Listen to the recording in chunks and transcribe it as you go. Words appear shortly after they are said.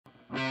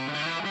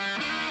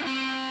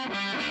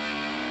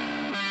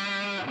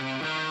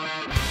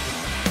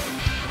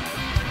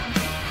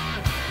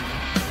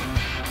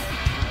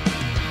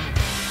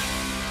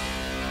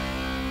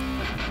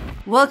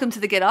Welcome to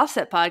the Get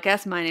Offset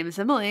podcast. My name is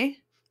Emily.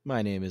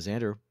 My name is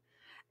Andrew.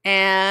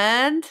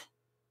 And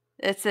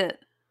that's it.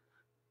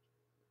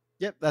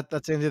 Yep,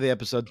 that's the end of the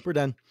episode. We're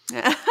done.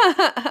 Thanks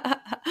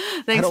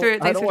I for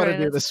don't want to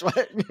joining do us. this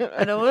one.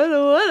 I don't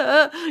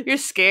want to. You're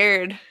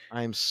scared.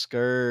 I'm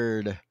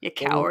scared. You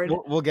coward.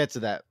 We'll get to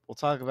that. We'll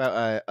talk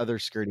about other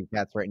scurdy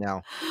cats right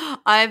now.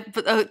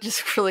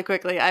 Just really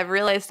quickly, I've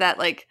realized that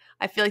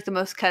I feel like the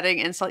most cutting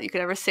insult you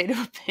could ever say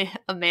to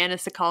a man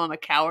is to call him a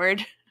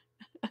coward.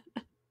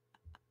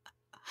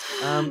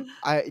 I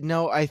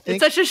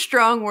think it's such a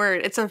strong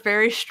word. It's a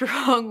very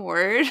strong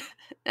word,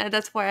 and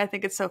that's why I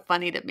think it's so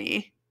funny to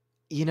me.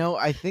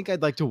 I think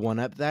I'd like to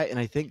one-up that, and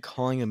I think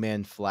calling a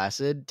man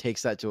flaccid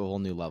takes that to a whole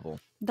new level.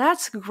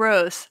 That's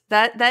gross.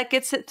 That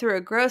gets it through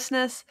a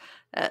grossness,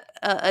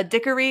 a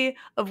dickery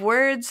of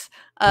words.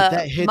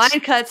 That hits.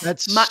 Mind cuts.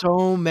 That's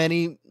so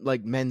many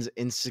men's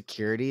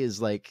insecurity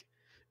is like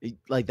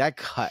that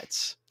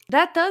cuts.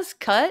 That does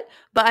cut,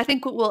 but I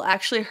think what will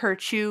actually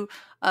hurt you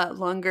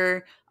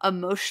longer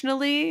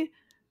emotionally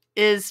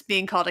is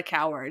being called a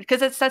coward, because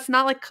that's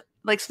not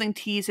like something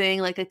teasing,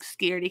 like a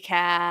scaredy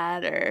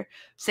cat or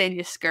saying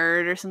you're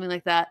scared or something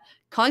like that.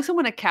 Calling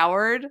someone a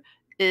coward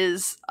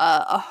is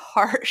a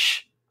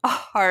harsh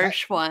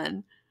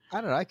one.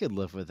 I don't know. I could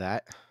live with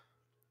that.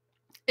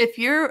 If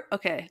you're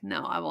okay,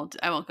 no, I won't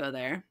go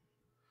there.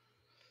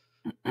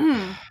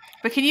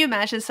 But can you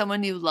imagine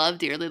someone you love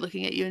dearly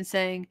looking at you and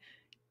saying,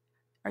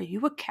 "Are you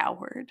a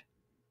coward?"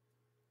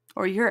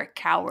 Or "You're a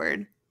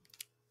coward"?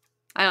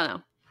 I don't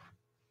know.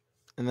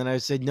 And then I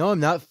said, "No, I'm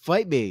not.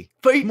 Fight me.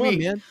 Come on,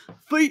 man.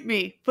 Fight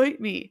me.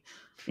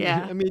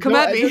 Yeah. I mean, come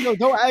at me. No,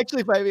 don't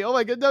actually fight me. Oh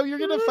my God, no, you're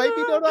gonna fight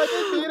me. No, I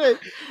didn't mean it.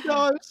 No,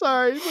 I'm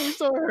sorry. Please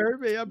don't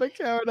hurt me. I'm a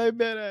coward. I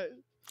admit it.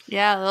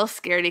 Yeah, little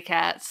scaredy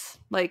cats.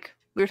 Like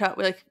we were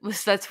talking.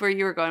 That's where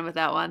you were going with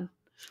that one.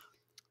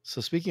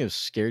 So speaking of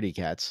scaredy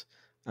cats,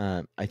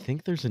 I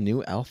think there's a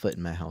new alpha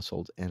in my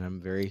household, and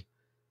I'm very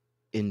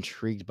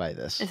intrigued by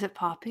this. Is it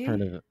Poppy?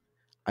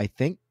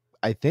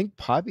 I think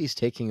Poppy's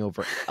taking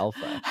over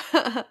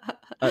alpha.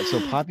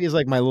 So Poppy is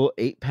like my little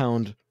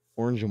 8-pound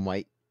orange and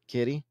white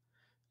kitty.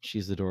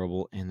 She's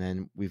adorable. And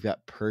then we've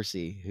got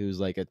Percy, who's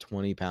like a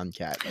 20-pound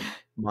cat.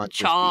 Like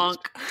Chonk.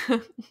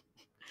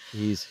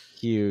 He's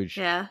huge.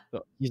 Yeah.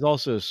 He's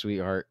also a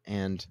sweetheart.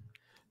 And,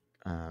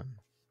 I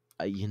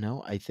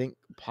think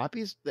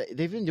Poppy's,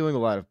 they've been doing a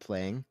lot of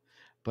playing,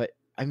 but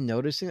I'm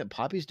noticing that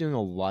Poppy's doing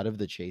a lot of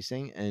the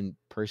chasing and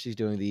Percy's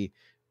doing the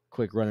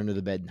quick run under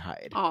the bed and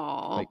hide.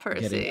 Oh,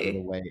 Percy. Getting out of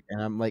the way.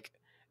 And I'm like,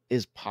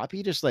 is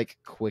Poppy just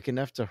quick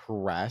enough to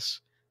harass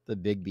the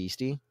big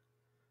beastie?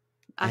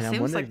 It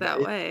seems like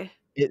that way.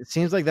 It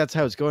seems like that's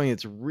how it's going.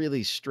 It's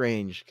really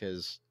strange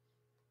because,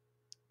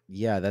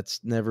 yeah,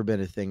 that's never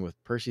been a thing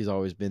with Percy's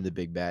always been the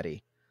big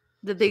baddie.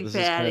 The big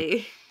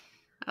baddie.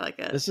 I like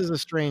it. This is a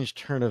strange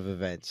turn of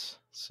events.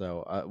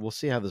 So we'll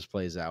see how this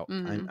plays out.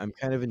 Mm-hmm. I'm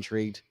kind of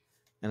intrigued,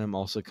 and I'm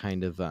also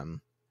kind of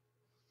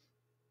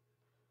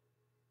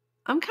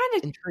I'm kind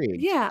of intrigued.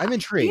 Yeah, I'm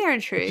intrigued. You're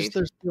intrigued.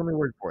 There's the only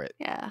word for it.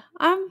 Yeah,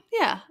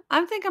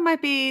 I think I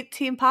might be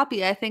Team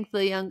Poppy. I think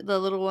the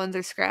little ones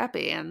are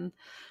scrappy, and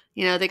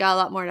they got a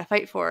lot more to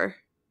fight for.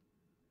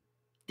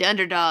 The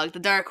underdog, the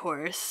dark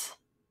horse.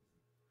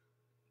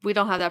 We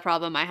don't have that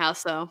problem in my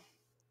house, though.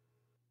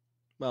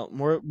 Well,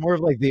 more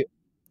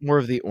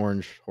of the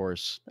orange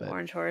horse. The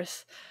orange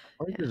horse.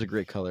 Orange is a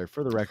great color.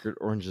 For the record,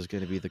 orange is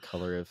going to be the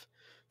color of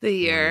the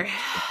year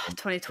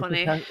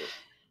 2020.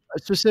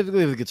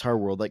 Specifically of the guitar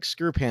world, like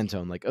Skur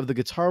Pantone, of the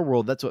guitar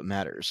world, that's what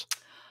matters.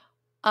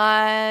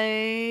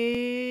 I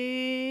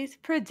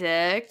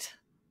predict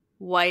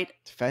white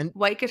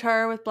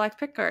guitar with black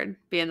pickguard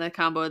being the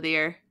combo of the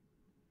year.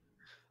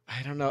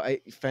 I don't know.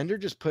 Fender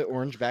just put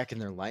orange back in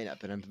their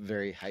lineup, and I'm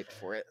very hyped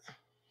for it.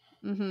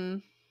 Mm-hmm.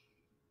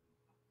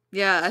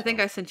 Yeah, I think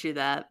I sent you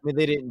that. I mean,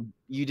 they didn't.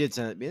 You did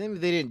send it. I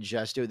mean, they didn't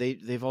just do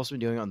it. They've also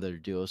been doing it on their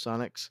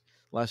Duosonics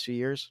last few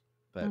years.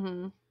 But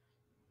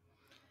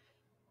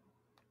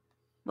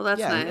well,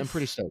 that's nice. I'm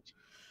pretty stoked.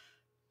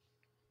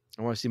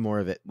 I want to see more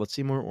of it. Let's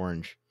see more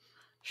orange.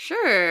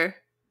 Sure.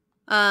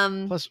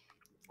 Plus,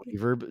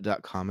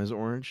 reverb.com is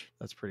orange.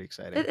 That's pretty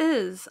exciting. It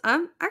is.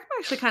 I'm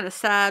actually kind of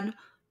sad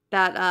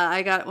that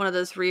I got one of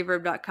those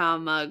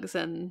reverb.com mugs,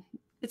 and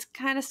it's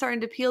kind of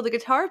starting to peel. The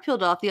guitar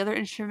peeled off. The other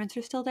instruments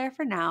are still there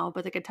for now,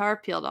 but the guitar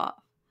peeled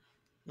off.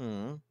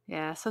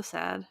 Yeah, so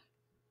sad.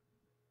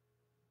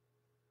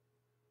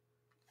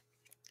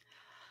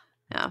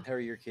 Yeah. How are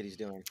your kitties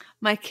doing?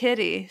 My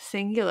kitty,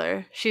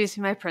 singular. She's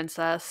my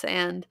princess,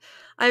 and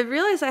I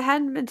realized I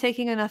hadn't been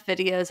taking enough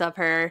videos of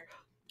her.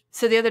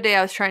 So the other day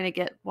I was trying to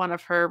get one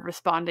of her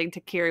responding to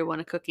Kiri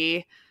want a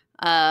cookie,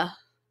 and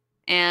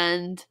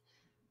I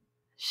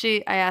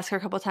asked her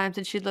a couple times,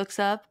 and she looks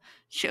up.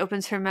 She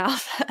opens her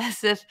mouth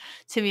as if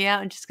to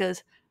meow and just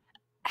goes,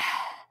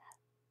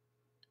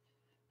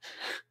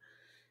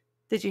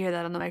 Did you hear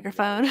that on the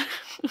microphone? I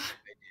did,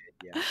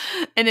 yeah.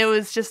 And it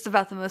was just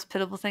about the most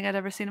pitiful thing I'd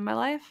ever seen in my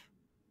life.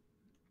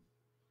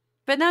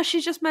 But now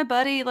she's just my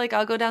buddy.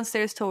 I'll go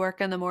downstairs to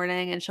work in the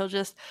morning, and she'll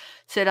just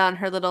sit on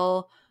her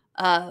little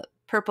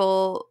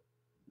purple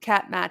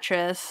cat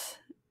mattress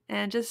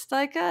and just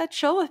like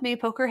chill with me,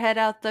 poke her head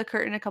out the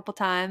curtain a couple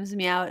times,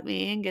 meow at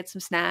me, and get some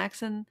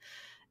snacks. And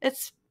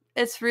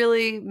it's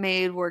really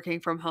made working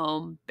from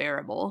home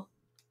bearable.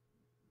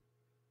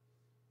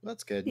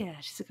 That's good. Yeah,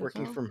 she's a good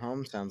Working girl. from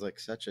home sounds like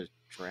such a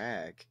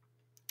drag.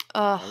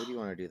 Why would you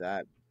want to do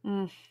that?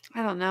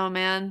 I don't know,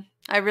 man.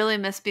 I really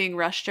miss being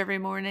rushed every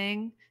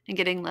morning and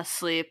getting less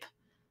sleep.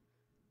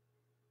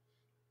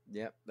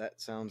 Yep, that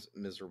sounds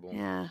miserable.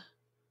 Yeah,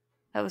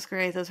 that was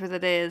great. Those were the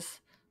days.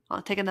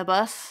 Taking the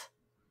bus.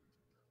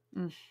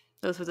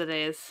 Those were the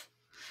days.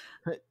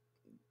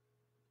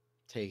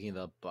 Taking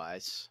the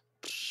bus.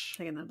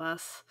 Taking the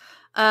bus.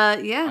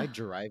 Yeah. I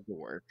drive to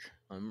work.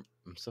 I'm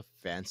so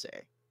fancy.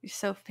 You're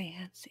so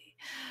fancy.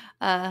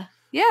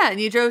 Yeah,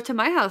 and you drove to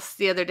my house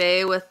the other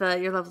day with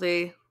your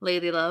lovely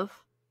lady love.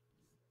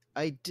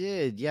 I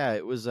did. Yeah,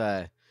 it was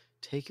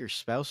take your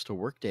spouse to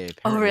work day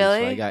Oh, apparently.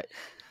 really? So I got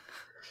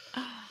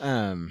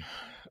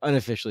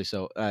unofficially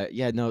so.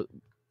 Yeah, no,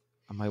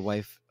 my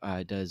wife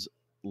does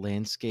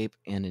landscape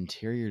and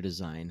interior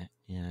design,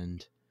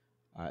 and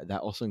that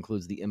also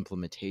includes the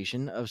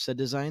implementation of said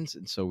designs.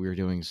 And so we were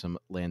doing some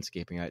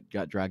landscaping. I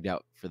got dragged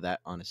out for that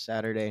on a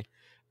Saturday. It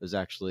was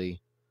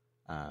actually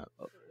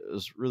it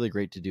was really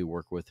great to do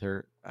work with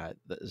her.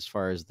 As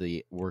far as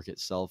the work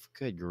itself,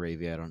 good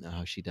gravy. I don't know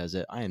how she does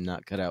it. I am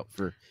not cut out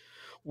for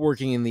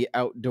working in the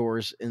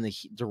outdoors in the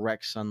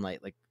direct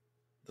sunlight, like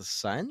the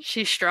sun. She's Are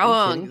you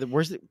strong. kidding?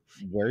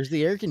 Where's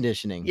the air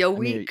conditioning? You're I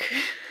mean, weak.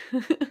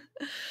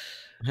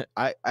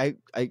 I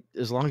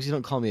as long as you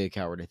don't call me a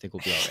coward, I think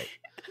we'll be all right.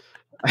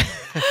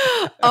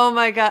 Oh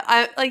my god!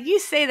 I like you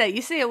say that.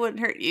 You say it wouldn't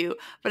hurt you,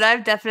 but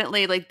I've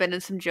definitely like been in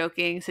some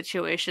joking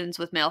situations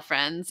with male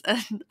friends,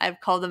 and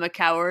I've called them a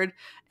coward,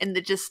 and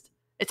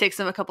it takes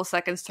them a couple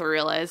seconds to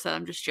realize that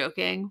I'm just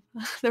joking.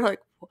 They're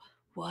like,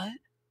 "What?" And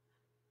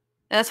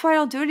that's why I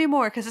don't do it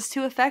anymore because it's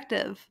too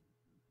effective.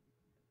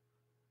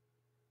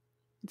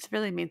 It's a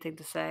really mean thing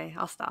to say.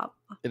 I'll stop.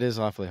 It is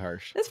awfully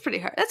harsh. It's pretty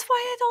hard. That's why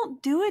I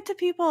don't do it to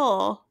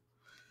people.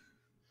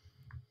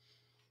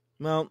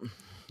 Well,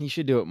 you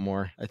should do it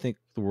more. I think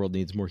the world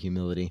needs more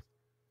humility.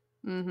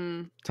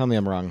 Mm-hmm. Tell me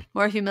I'm wrong.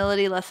 More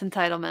humility, less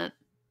entitlement.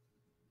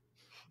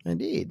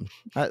 Indeed.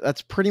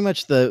 That's pretty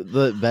much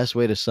the best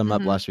way to sum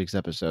up last week's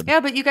episode. Yeah,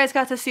 but you guys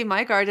got to see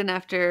my garden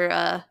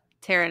after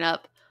tearing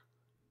up.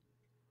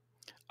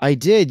 I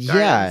did,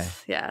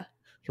 Gardens. Yeah.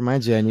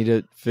 Reminds you, I need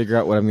to figure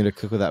out what I'm going to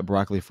cook with that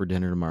broccoli for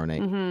dinner tomorrow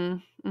night.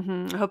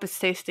 I hope it's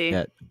tasty.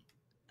 Yeah.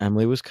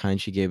 Emily was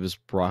kind. She gave us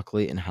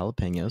broccoli and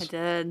jalapenos. I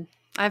did.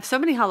 I have so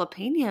many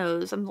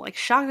jalapenos. I'm like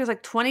shocked. There's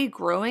like 20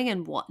 growing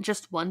in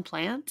just one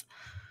plant.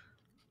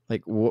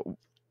 Like,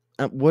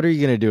 what are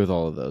you going to do with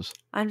all of those?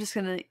 I'm just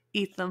going to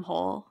eat them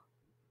whole.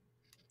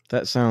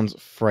 That sounds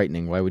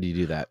frightening. Why would you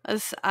do that?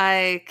 As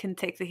I can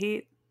take the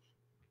heat.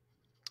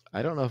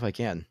 I don't know if I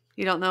can.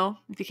 You don't know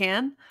if you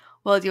can?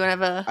 Well, do you want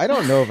to have I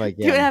don't know if I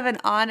can. Do you want to have an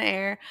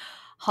on-air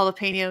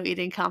jalapeno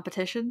eating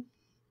competition?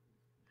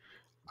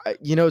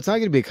 It's not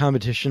going to be a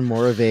competition.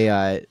 More of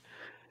a.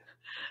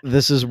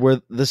 This is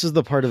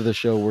the part of the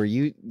show where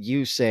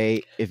you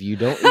say if you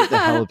don't eat the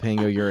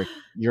jalapeno,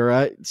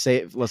 you're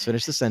say. Let's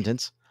finish the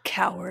sentence.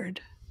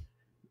 Coward.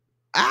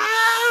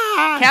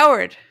 Ah!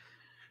 Coward.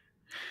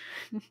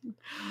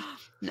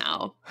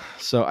 No.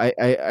 So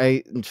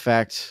I in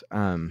fact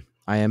I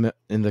am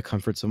in the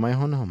comforts of my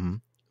own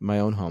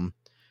home,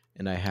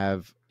 and I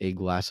have a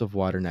glass of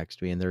water next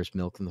to me, and there's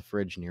milk in the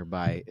fridge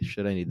nearby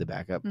should I need the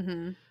backup.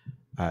 And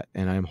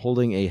I'm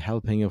holding a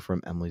jalapeno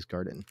from Emily's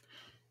garden.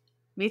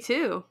 Me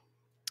too.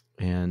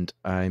 And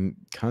I'm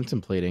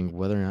contemplating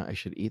whether or not I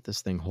should eat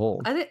this thing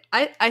whole.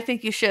 I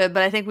think you should,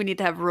 but I think we need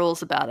to have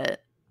rules about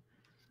it.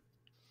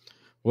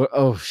 What?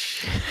 Oh,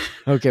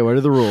 okay. What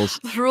are the rules?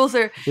 The rules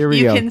are here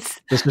we go.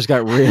 This just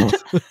got real.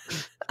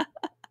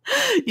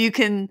 You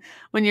can,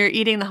 when you're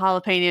eating the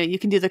jalapeno, you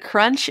can do the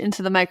crunch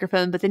into the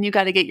microphone, but then you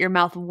got to get your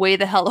mouth way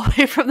the hell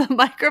away from the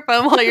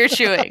microphone while you're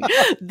chewing.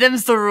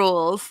 Them's the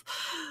rules.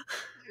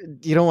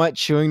 You don't want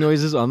chewing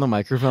noises on the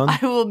microphone? I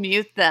will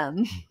mute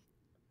them.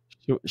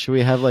 Should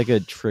we have like a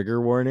trigger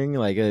warning,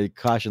 like a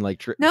caution,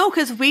 like no,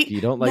 because we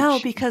don't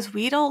like because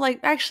we don't like.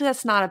 Actually,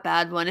 that's not a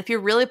bad one. If you're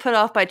really put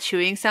off by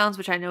chewing sounds,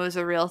 which I know is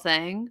a real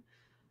thing,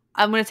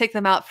 I'm going to take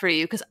them out for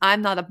you because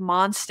I'm not a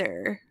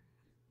monster.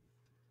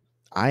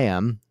 I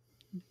am.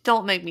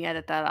 Don't make me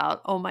edit that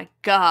out. Oh my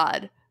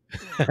god.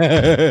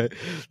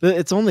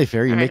 It's only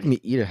fair. You make me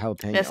eat a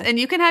jalapeno. Yes, and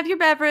you can have your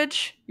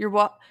beverage. Your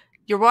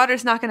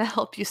water's not going to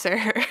help you,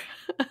 sir.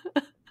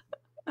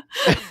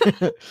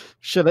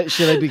 Should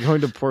I be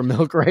going to pour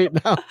milk right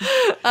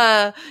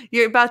now?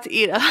 You're about to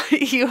eat a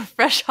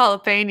fresh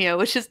jalapeno,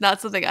 which is not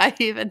something I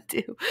even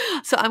do.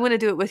 So I'm going to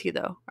do it with you,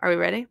 though. Are we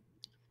ready?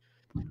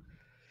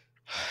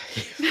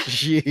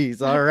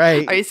 Jeez, all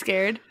right. Are you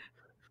scared?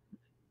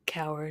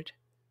 Coward.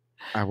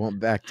 I won't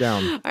back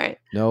down. All right.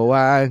 No,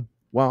 I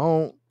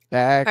won't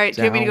back down. All right,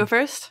 do you want me to go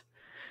first?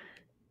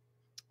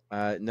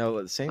 No,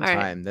 at the same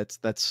time. That's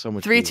so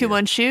much 3, 2,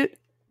 1, shoot.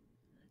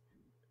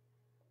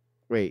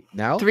 Wait,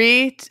 now?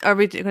 3. Are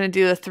we going to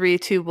do a 3,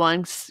 2,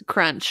 1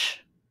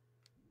 crunch?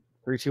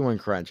 3, 2, 1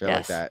 crunch. I like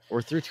Yes. that.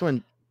 Or 3, 2,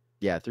 1.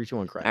 Yeah, 3, 2,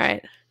 1 crunch. All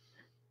right.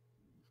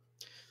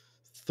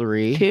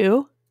 3,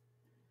 2,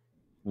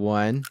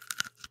 1.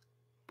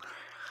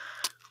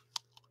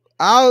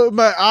 Ow,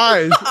 my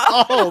eyes!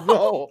 Oh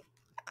no!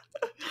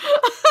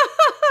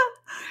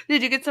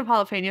 Did you get some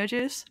jalapeno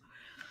juice?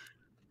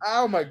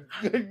 Ow my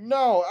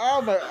no!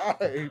 Ow my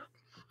eye!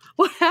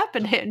 What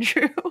happened,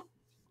 Andrew?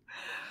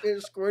 It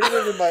squirted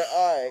into my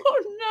eye.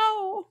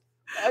 Oh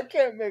no! I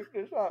can't make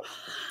this up.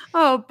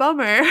 Oh,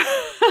 bummer.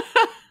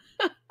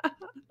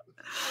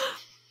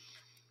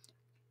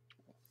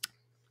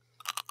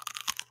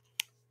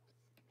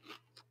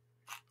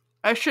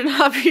 I should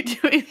not be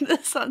doing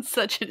this on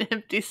such an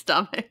empty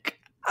stomach.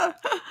 Oh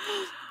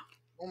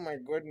my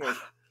goodness.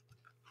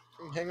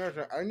 Hang on a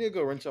second. I need to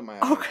go rinse out my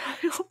eye.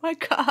 Okay. Oh my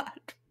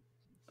god.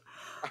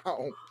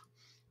 Ow.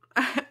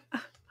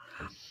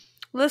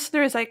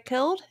 Listeners, I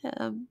killed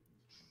him.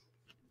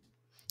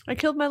 I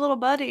killed my little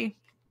buddy.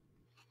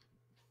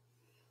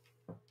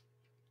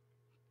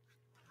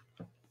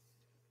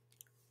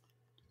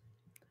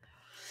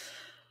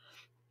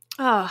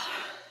 Ah,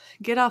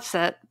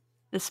 GETOFFSET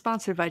is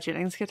sponsored by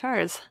Jennings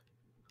Guitars.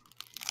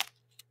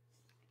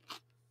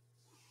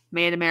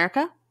 Made in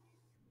America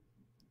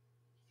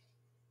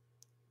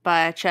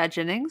by Chad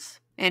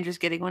Jennings. Andrew's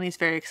getting one. He's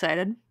very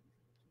excited.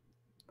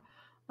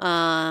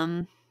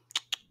 They're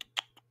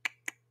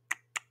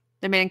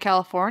made in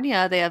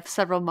California. They have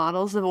several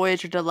models. The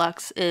Voyager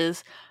Deluxe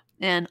is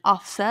an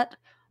offset.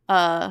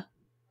 I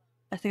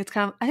think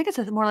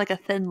it's more like a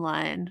thin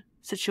line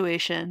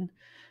situation.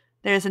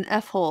 There's an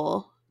F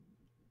hole.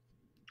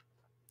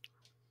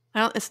 I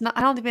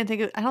don't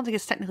think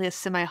it's technically a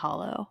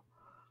semi-hollow.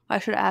 I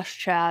should ask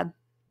Chad.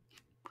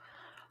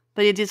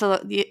 But he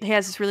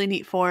has this really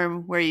neat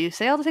form where you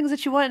say all the things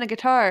that you want in a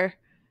guitar,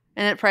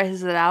 and it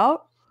prices it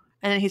out,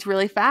 and then he's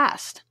really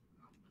fast.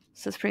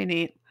 So it's pretty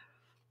neat.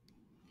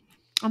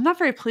 I'm not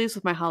very pleased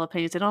with my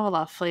jalapenos. They don't have a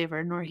lot of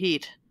flavor nor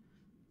heat.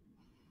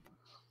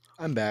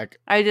 I'm back.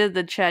 I did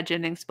the Chad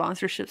Jennings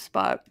sponsorship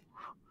spot.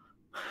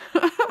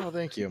 Oh,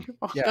 thank you.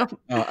 Yeah,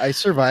 I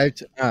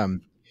survived.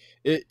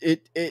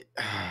 If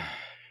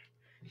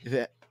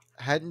it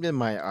hadn't been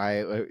my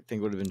eye, I think it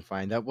would have been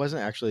fine. That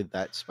wasn't actually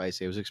that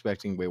spicy. I was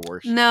expecting way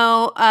worse.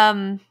 No,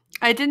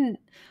 I didn't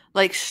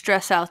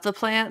stress out the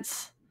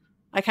plants.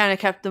 I kind of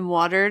kept them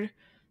watered.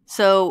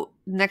 So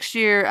next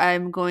year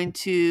I'm going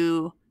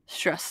to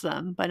stress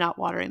them by not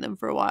watering them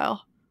for a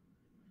while.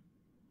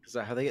 Is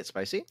that how they get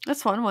spicy?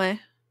 That's one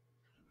way.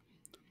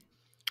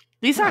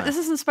 This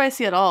isn't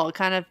spicy at all.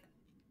 That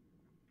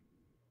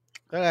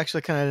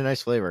actually kind of had a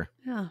nice flavor.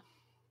 Yeah.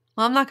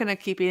 Well, I'm not going to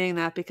keep eating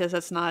that because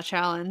that's not a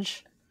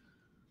challenge.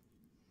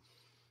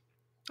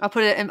 I'll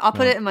put it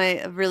in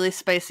my really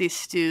spicy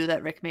stew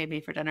that Rick made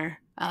me for dinner,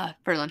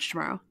 for lunch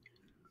tomorrow.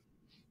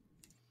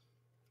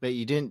 But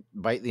you didn't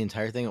bite the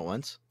entire thing at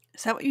once?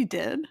 Is that what you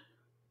did?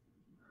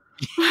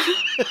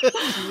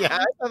 Yeah,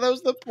 I thought that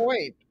was the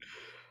point.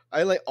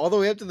 I all the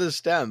way up to the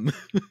stem.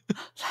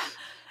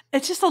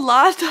 It's just a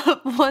lot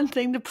of one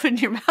thing to put in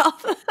your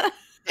mouth.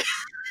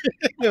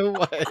 It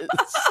was.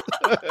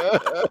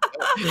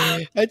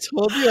 I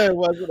told you I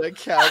wasn't a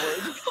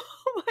coward.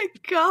 Oh my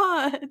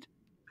god.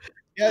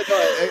 Yeah,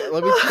 no,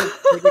 let me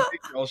take a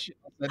picture. I'll send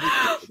it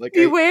to you.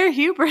 Beware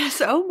hubris.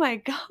 Oh my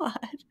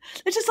god.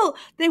 It's just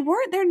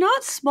they're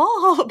not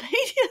small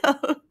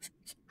jalapenos.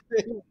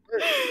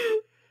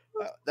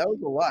 That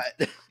was a lot.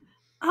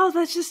 Oh,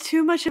 that's just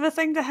too much of a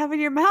thing to have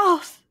in your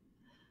mouth.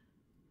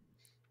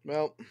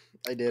 Well,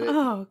 I did it.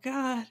 Oh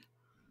god.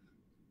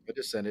 I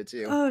just sent it to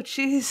you. Oh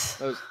jeez.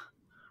 That was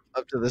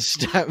up to the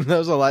stem. That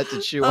was a lot to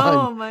chew on.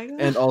 Oh my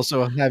god. And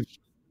also have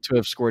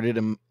squirted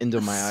him into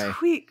my eye.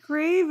 Sweet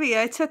gravy.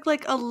 I took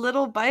a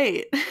little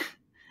bite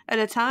at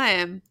a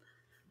time.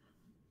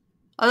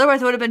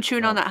 Otherwise I would have been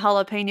chewing on that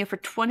jalapeno for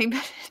 20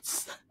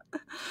 minutes.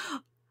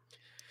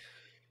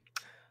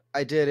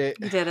 I did it.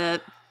 You did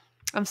it.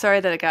 I'm sorry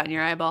that it got in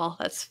your eyeball.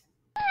 That's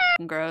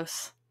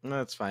gross. No,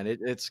 that's fine.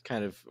 It's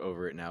kind of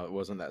over it now. It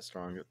wasn't that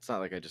strong. It's not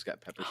like I just got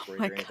pepper sprayed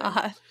or anything.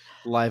 God.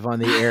 Live on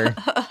the air.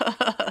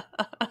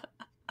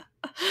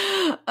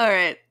 All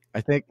right. I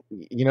think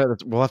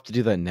we'll have to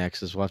do that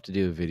next. We'll have to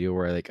do a video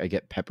where I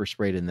get pepper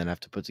sprayed and then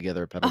have to put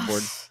together a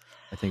pepperboard.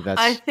 I think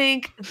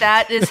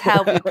that is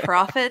how we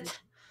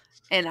profit,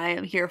 and I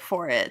am here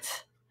for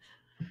it.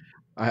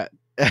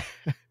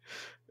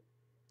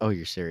 Oh,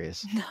 you're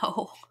serious?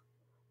 No.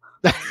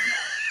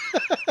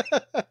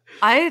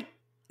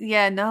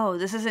 No,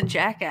 this isn't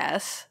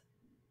Jackass.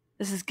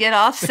 This is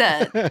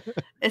GETOFFSET.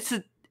 It's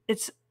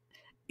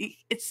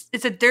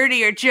a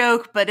dirtier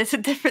joke, but it's a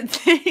different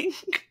thing.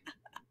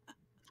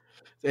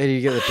 Hey, do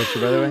you get the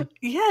picture, by the way?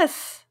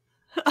 Yes.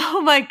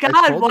 Oh my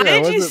god, why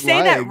did you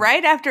say that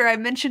right after I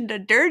mentioned a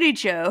dirty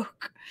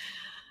joke?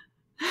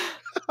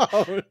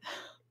 Oh.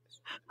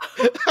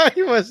 I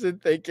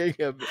wasn't thinking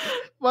of it.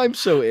 I'm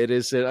so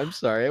innocent. I'm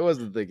sorry. I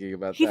wasn't thinking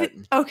about that.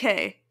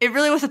 Okay. It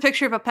really was a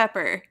picture of a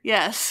pepper.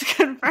 Yes,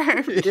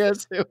 confirmed.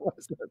 Yes, it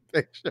was a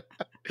picture.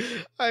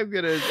 I'm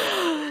gonna.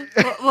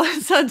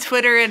 Once on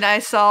Twitter, and I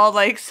saw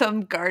like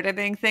some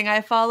gardening thing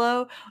I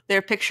follow.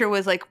 Their picture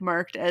was like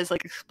marked as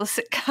like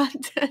explicit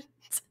content.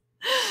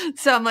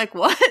 So I'm like,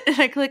 what? And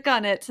I click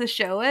on it to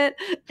show it.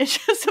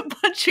 It's just a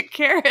bunch of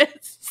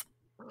carrots.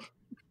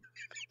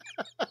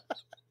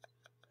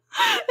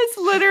 It's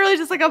literally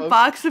just like a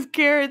box of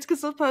carrots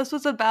because the post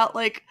was about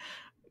like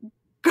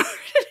gardening.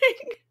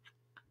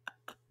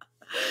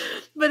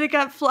 But it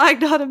got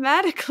flagged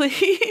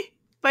automatically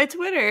by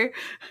Twitter.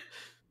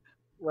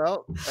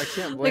 Well, I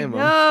can't blame them.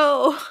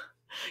 No,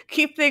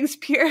 keep things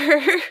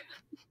pure.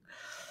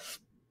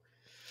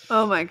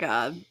 Oh my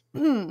god.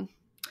 Do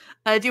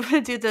you want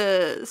to do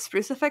the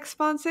Spruce Effects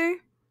sponsor?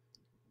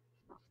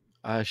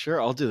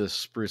 Sure, I'll do the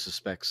Spruce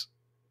Effects.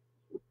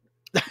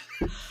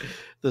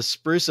 The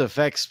Spruce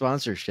Effects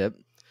sponsorship.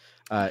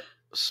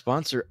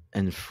 Sponsor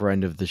and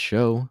friend of the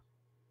show,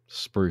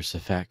 Spruce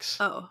Effects.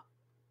 Oh.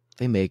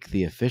 They make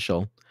the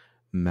official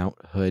Mount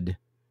Hood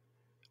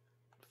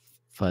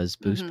Fuzz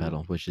Boost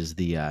pedal, which is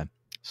the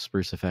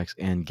Spruce Effects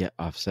and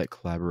GETOFFSET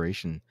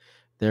collaboration,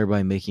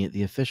 thereby making it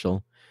the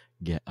official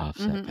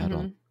GETOFFSET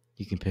pedal.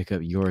 You can pick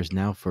up yours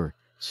now for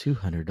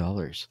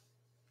 $200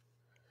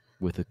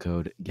 with the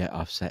code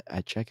GETOFFSET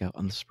at checkout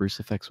on the Spruce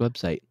Effects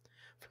website.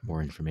 For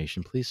more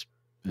information, please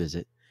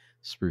visit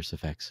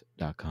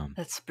spruceeffects.com.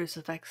 That's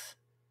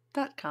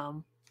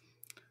spruceeffects.com.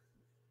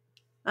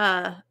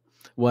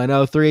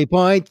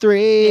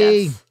 103.3.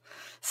 Yes.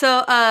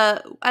 So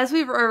as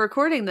we are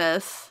recording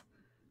this,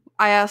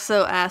 I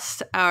also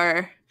asked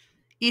our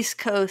East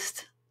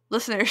Coast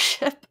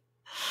listenership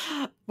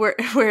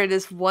where it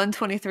is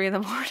 1:23 in the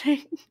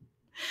morning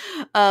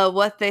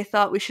what they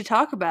thought we should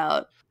talk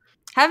about.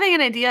 Having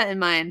an idea in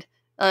mind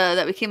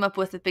that we came up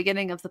with at the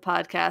beginning of the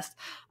podcast.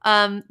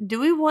 Do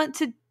we want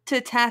to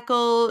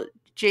tackle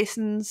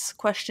Jason's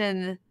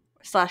question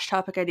 /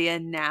 topic idea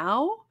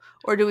now,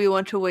 or do we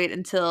want to wait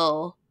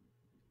until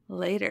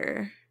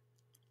later?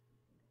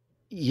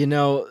 You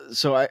know,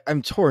 so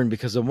I'm torn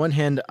because on one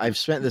hand, I've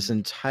spent this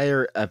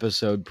entire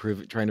episode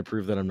trying to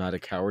prove that I'm not a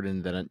coward,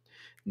 and that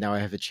now I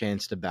have a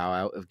chance to bow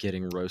out of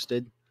getting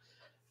roasted,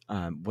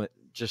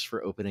 just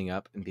for opening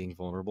up and being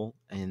vulnerable.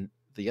 And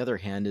the other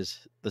hand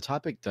is the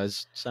topic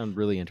does sound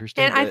really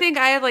interesting. And I think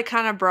I have like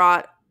kind of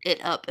brought it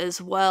up as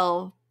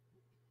well.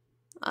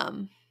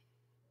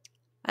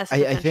 As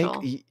potential. I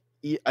think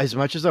as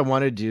much as I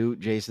want to do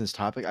Jason's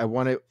topic,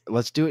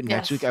 let's do it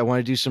next week. I want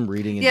to do some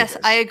reading into this.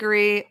 I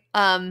agree.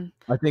 I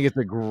think it's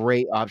a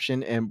great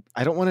option, and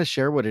I don't want to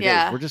share what it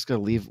is. We're just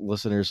going to leave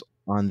listeners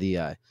on the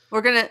the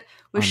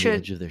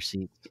edge of their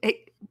seat.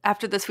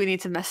 After this, we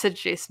need to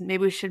message Jason.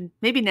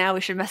 Maybe now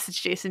we should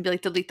message Jason and be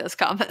like, delete those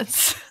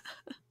comments.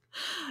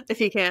 If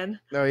he can.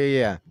 Oh,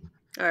 yeah.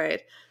 All right.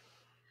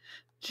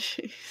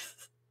 Jeez.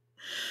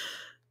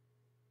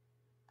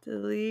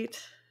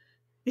 Delete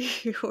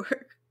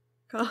your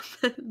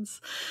comments.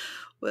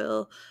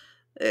 Will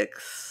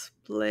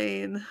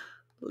explain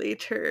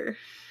later.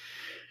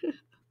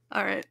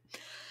 All right.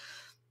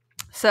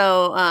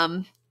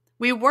 So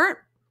we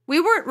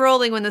weren't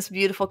rolling when this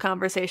beautiful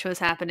conversation was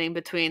happening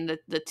between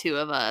the two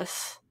of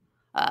us,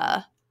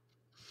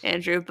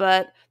 Andrew,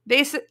 but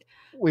basically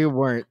we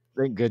weren't.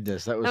 Thank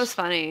goodness. That was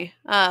funny.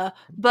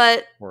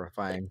 But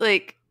horrifying.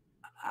 Like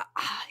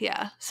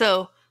yeah.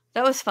 So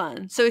that was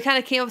fun. So we kind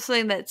of came up with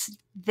something that's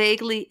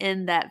vaguely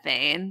in that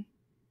vein.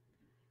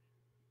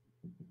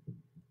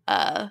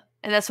 And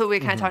that's what we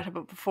kind of talked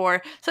about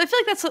before. So I feel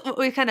like that's what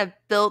we kind of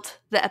built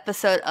the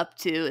episode up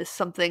to, is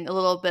something a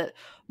little bit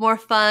more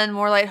fun,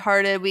 more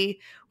lighthearted.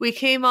 We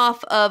came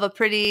off of a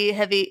pretty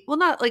heavy, well,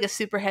 not like a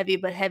super heavy,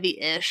 but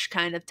heavy-ish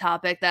kind of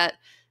topic that,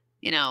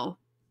 I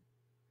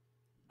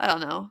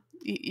don't know.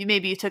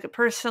 Maybe you took it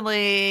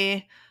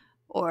personally,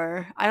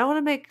 or I don't want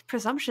to make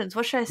presumptions.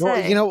 What should I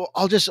say? Well,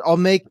 I'll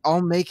make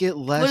it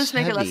less. We'll just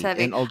make it less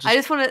heavy. And I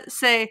just want to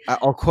say,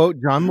 I'll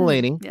quote John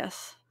Mulaney.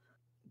 Yes.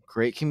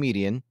 Great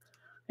comedian.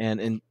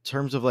 And in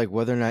terms of like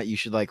whether or not you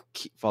should like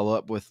follow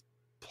up with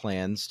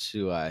plans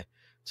to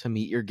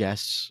meet your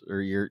guests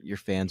or your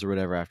fans or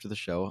whatever after the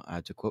show,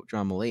 to quote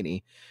John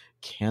Mulaney,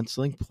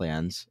 canceling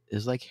plans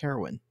is like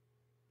heroin.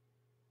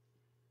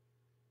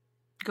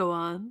 Go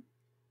on.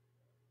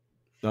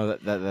 No,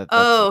 that's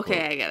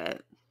okay, I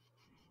get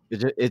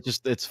it.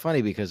 It's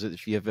funny because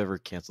if you have ever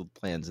canceled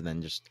plans and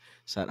then just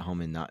sat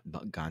home and not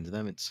gone to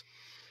them,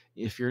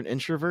 if you're an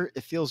introvert,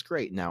 it feels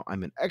great. Now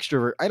I'm an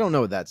extrovert. I don't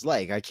know what that's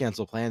like. I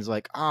cancel plans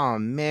like, oh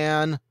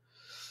man.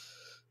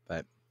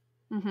 But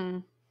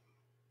I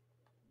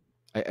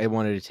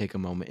wanted to take a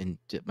moment and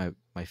dip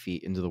my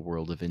feet into the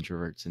world of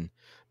introverts and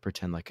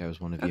pretend like I was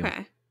one of you.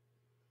 Okay.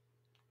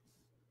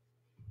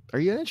 Are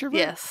you an introvert?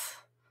 Yes.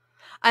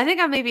 I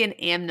think I'm maybe an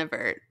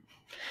amnivert.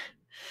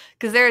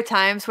 Because there are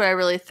times where I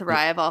really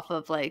thrive off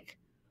of like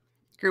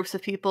groups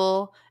of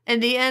people. In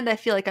the end, I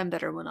feel like I'm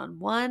better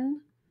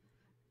one-on-one.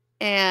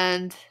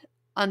 And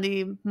on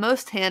the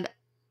most hand,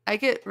 I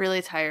get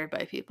really tired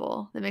by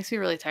people. It makes me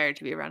really tired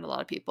to be around a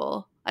lot of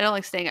people. I don't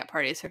like staying at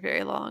parties for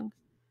very long.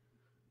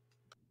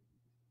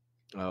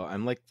 Oh,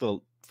 I'm like the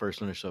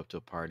first one to show up to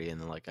a party, and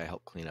then like I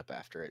help clean up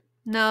after it,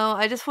 No,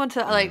 I just want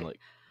to and then like like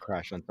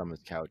crash on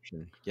someone's couch.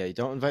 And yeah, you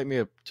don't invite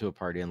me to a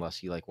party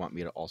unless you like want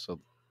me to also.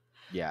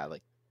 Yeah,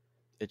 like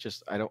it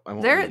just I won't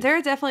leave. there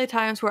are definitely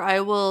times where I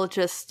will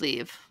just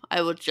leave.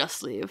 I will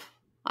just leave.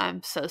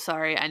 I'm so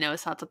sorry. I know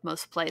it's not the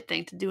most polite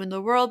thing to do in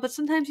the world, but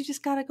sometimes you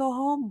just gotta go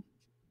home.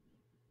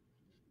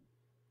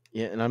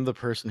 Yeah, and I'm the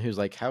person who's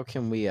like, how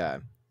can we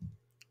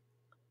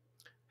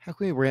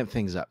ramp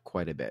things up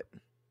quite a bit?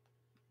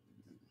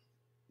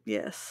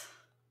 Yes.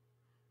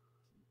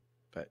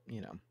 But you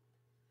know.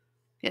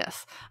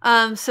 Yes.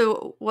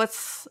 So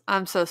what's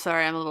I'm so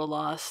sorry, I'm a little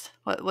lost.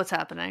 What's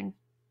happening?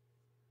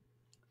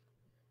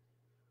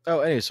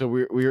 Oh, anyway, so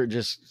we were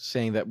just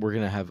saying that we're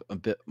gonna have a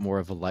bit more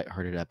of a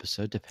lighthearted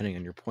episode, depending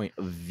on your point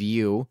of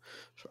view.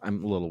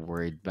 I'm a little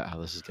worried about how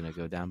this is gonna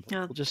go down, but Yeah.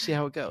 we'll just see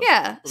how it goes.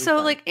 Yeah. It'll be So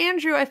fun. like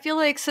Andrew, I feel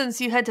like since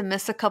you had to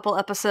miss a couple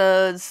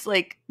episodes,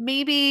 like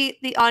maybe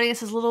the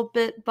audience is a little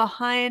bit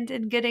behind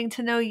in getting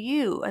to know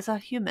you as a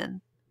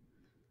human.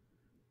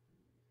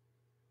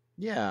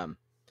 Yeah.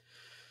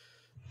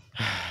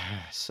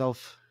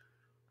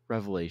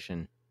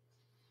 Self-revelation.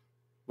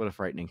 What a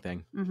frightening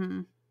thing.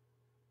 Mm-hmm.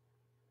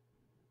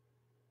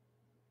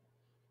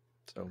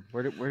 So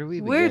where do we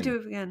begin? Where do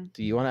we begin?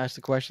 Do you want to ask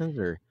the questions,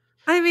 or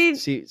I mean,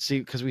 see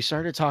because we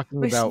started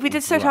talking about we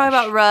did start talking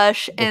about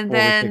Rush, and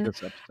before we picked then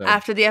this episode.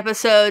 after the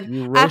episode,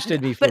 You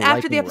roasted me for but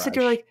after the liking episode,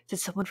 you're Rush. like, "Did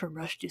someone from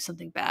Rush do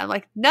something bad?" I'm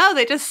like, no,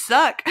 they just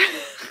suck.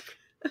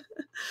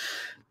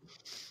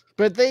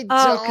 But they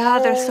Oh don't. God,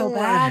 they're so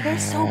bad. They're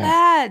so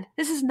bad.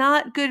 This is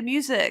not good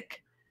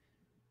music.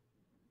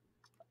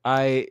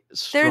 I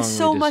There's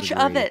so strongly much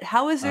of disagree. it.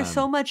 How is there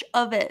so much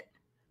of it?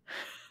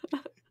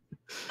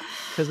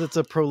 Because it's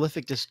a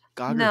prolific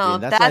discography, No,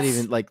 and that's not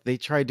even like they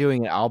tried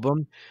doing an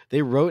album.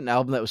 They wrote an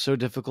album that was so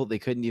difficult they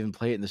couldn't even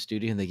play it in the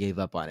studio, and they gave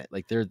up on it.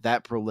 Like they're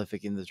that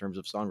prolific in the terms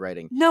of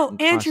songwriting. No,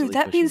 and Andrew, constantly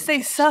that pushing means they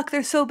themselves. suck.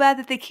 They're so bad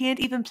that they can't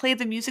even play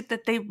the music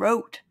that they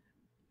wrote.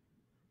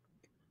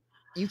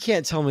 You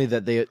can't tell me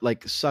that they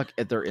like suck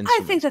at their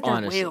instruments. I think that they're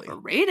honestly. way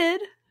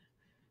overrated.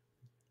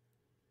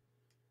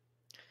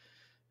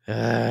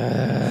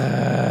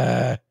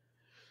 There's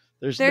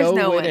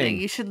no winning. winning.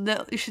 You should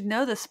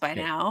know this by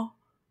now.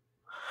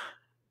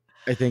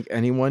 I think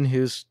anyone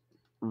who's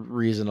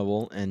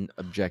reasonable and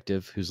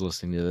objective who's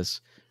listening to this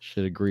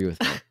should agree with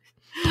me.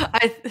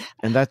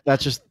 And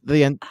that's just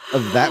the end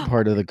of that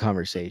part of the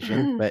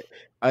conversation. But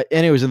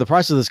anyways, in the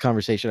process of this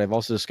conversation, I've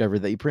also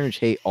discovered that you pretty much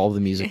hate all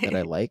the music that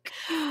I like,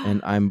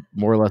 and I'm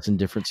more or less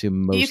indifferent to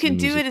most. You can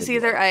of the do it as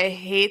either I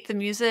hate the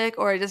music,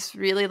 or I just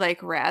really like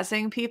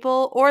razzing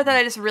people, or that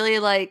I just really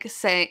like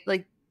saying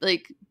like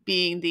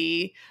being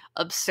the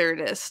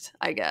absurdist,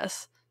 I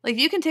guess. Like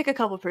you can take a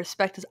couple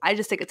perspectives. I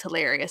just think it's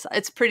hilarious.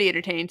 It's pretty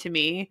entertaining to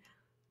me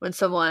when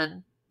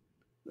someone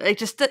they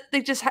just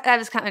have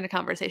this kind of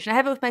conversation. I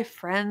have it with my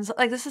friends.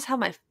 Like this is how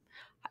my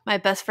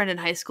best friend in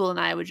high school and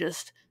I would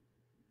just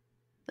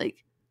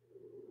like.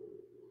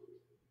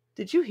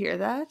 Did you hear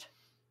that?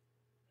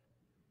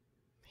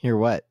 Hear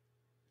what?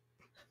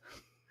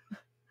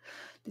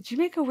 Did you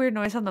make a weird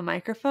noise on the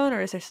microphone,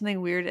 or is there something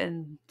weird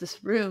in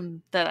this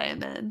room that I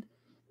am in?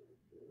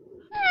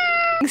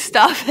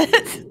 Stop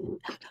it.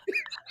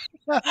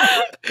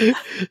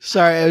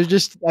 Sorry,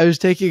 I was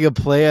taking a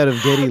play out of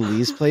Geddy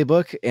Lee's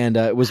playbook, and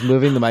was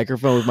moving the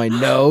microphone with my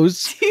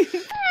nose. Do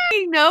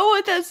you know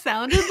what that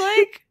sounded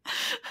like?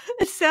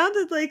 It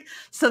sounded like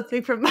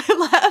something from my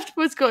left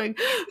was going.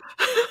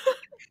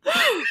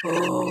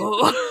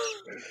 Oh.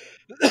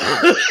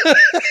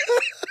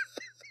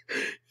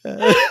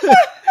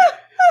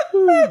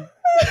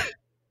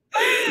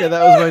 Yeah,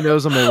 that was my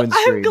nose on my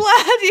windscreen. I'm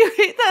glad you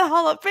ate that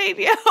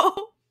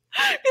jalapeno.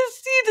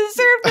 Because you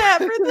deserve that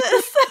for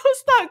this. That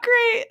was not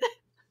great.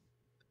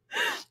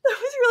 That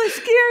was really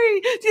scary.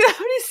 Do you know how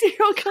many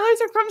serial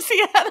killers are from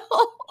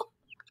Seattle?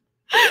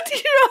 Do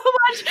you know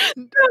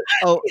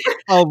how much?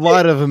 A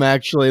lot of them,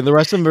 actually. The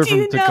rest of them are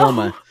from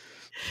Tacoma.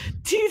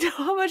 Do you know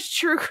how much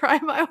true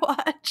crime I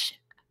watch?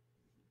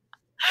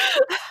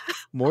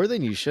 More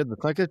than you should.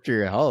 That's not good for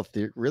your health.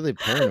 You're really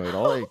paranoid.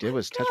 All I did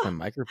was touch my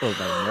microphone with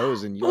my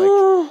nose, and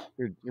you're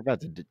about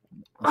to.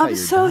 I'm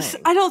so.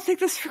 I don't think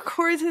this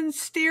records in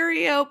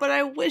stereo, but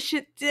I wish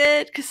it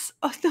did, because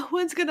no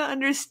one's gonna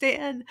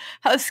understand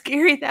how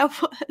scary that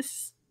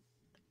was.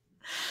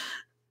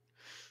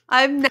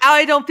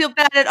 I don't feel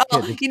bad at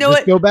all. Yeah, you know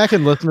what? Go back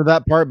and listen to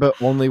that part,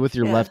 but only with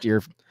your left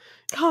ear.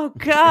 Oh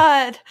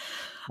God.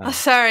 I'm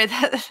sorry.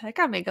 That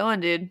got me going,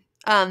 dude.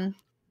 That's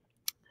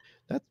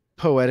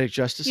poetic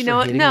justice. You know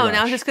what? No,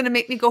 now it's just gonna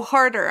make me go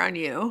harder on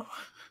you.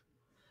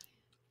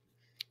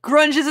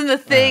 Grunge isn't a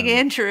thing,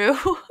 Andrew.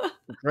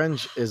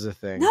 Grunge is a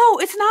thing. No,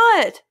 it's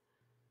not.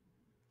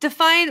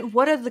 Define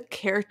what are the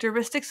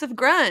characteristics of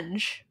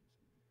grunge?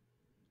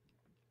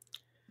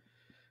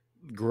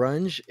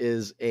 Grunge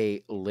is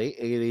a late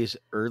 80s,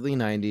 early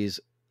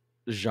 90s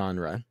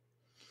genre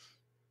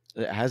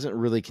it hasn't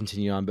really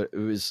continued on, but it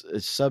was a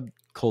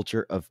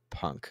subculture of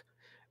punk,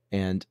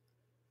 and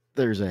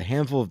there's a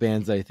handful of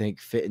bands that I think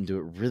fit into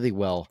it really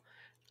well,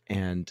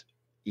 and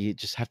you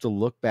just have to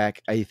look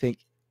back. I think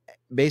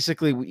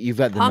basically you've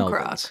got the Punk Melvins.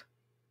 rock.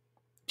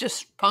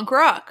 Just punk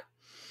rock.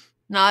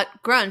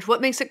 Not grunge. What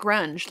makes it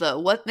grunge, though?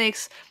 What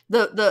makes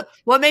the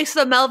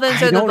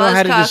Melvins I or the don't know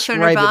how to Buzzcocks or describe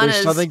it. There's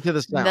Nirvana's something to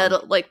the sound.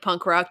 metal, like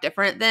punk rock,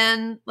 different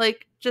than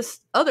like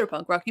just other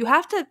punk rock? You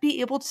have to be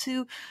able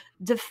to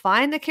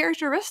define the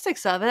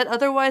characteristics of it,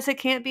 otherwise it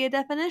can't be a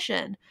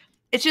definition.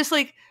 It's just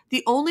like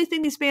the only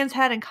thing these bands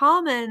had in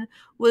common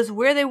was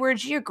where they were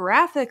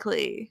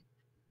geographically.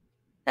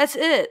 That's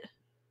it.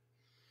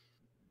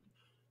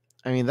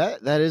 I mean,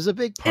 that is a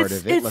big part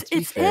of it. Let's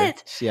be fair.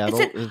 Seattle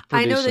has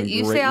I know produced that some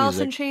you great say Alice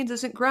in music. Chains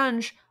isn't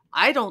grunge.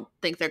 I don't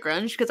think they're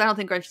grunge because I don't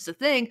think grunge is a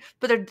thing,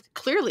 but they're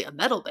clearly a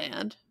metal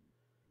band.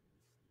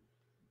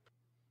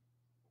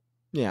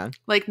 Yeah.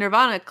 Like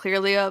Nirvana,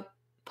 clearly a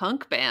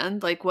punk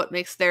band. Like what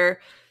makes their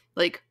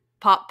like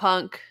pop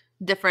punk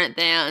different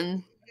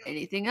than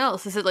anything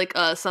else? Is it like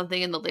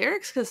something in the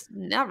lyrics? Because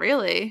not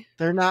really.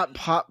 They're not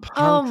pop punk.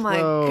 Oh my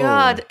though.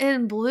 god!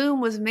 In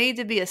Bloom was made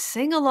to be a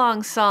sing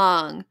along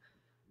song.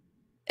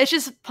 It's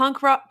just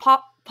punk rock,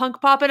 punk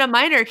pop in a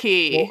minor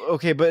key. Well,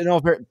 okay, but in all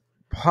fair,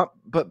 pop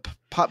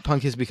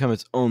punk has become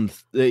its own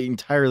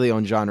entirely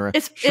own genre.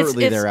 It's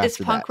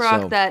punk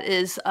rock that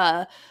is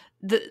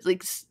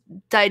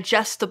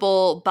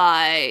digestible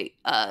by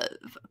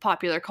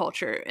popular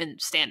culture and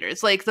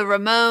standards. Like the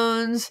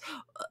Ramones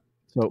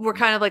were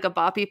kind of like a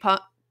boppy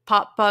pop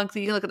punk.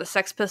 You can look at the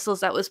Sex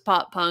Pistols, that was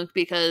pop punk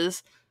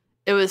because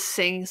it was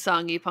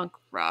sing-songy punk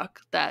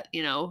rock that,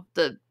 you know,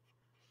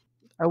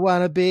 I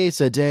wanna be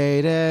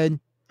sedated.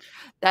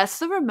 That's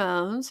the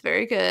Ramones.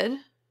 Very good.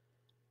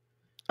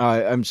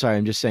 I'm sorry.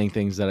 I'm just saying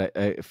things that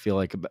I feel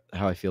like about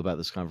how I feel about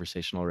this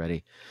conversation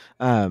already.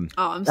 Oh,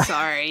 I'm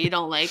sorry. You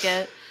don't like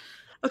it.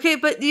 Okay,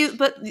 but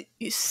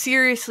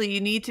seriously, you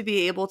need to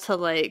be able to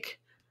like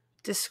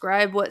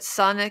describe what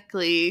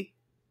sonically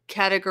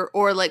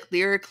or like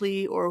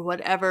lyrically or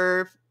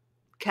whatever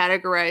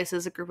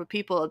categorizes a group of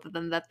people other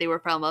than that they were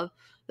from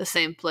the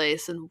same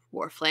place and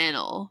wore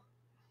flannel.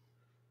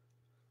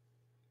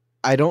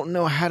 I don't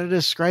know how to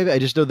describe it. I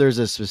just know there's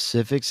a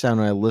specific sound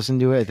when I listen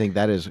to it. I think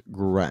that is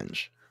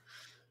grunge.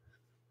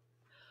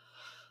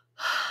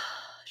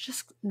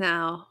 Just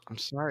now. I'm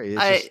sorry.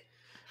 It's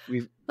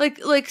we've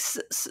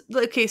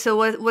okay. So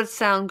what's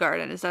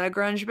Soundgarden? Is that a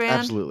grunge band?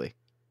 Absolutely.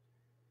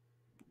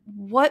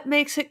 What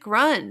makes it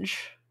grunge?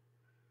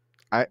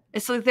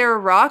 It's like they're a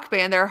rock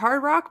band. They're a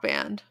hard rock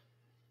band.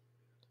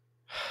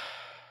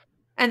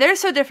 And they're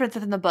so different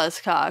than the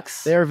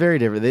Buzzcocks. They are very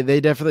different.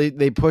 They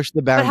definitely push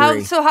the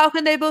boundary. But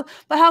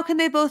how can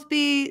they both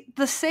be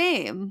the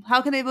same?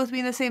 How can they both be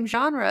in the same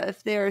genre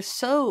if they are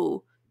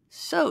so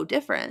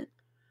different?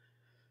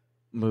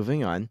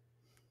 Moving on.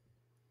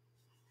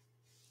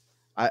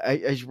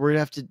 We're gonna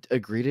have to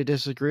agree to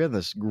disagree on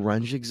this.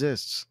 Grunge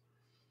exists.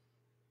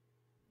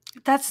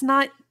 That's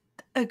not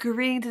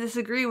agreeing to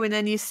disagree when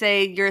then you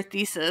say your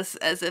thesis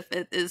as if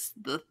it is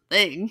the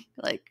thing.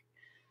 Like,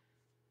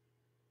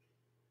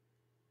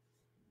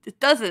 it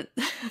doesn't.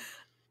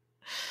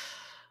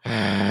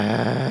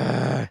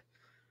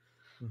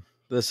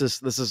 This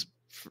is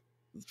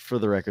for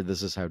the record,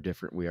 this is how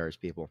different we are as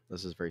people.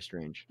 This is very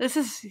strange. This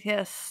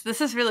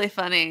is really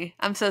funny.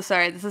 I'm so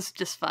sorry. This is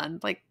just fun.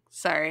 Like,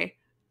 sorry.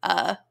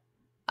 I'm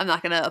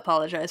not gonna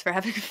apologize for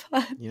having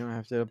fun. You don't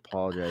have to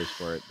apologize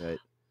for it, but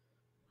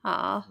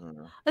aw.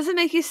 Does it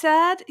make you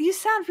sad? You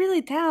sound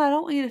really down. I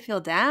don't want you to feel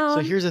down.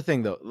 So here's the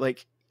thing though,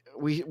 like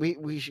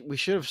we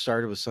should have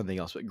started with something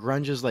else, but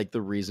grunge is like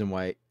the reason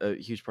why a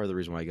huge part of the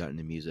reason why I got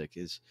into music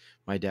is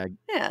my dad.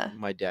 Yeah.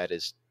 My dad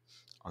is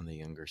on the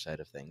younger side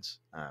of things.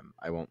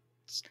 I won't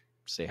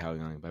say how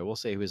young, but I will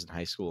say he was in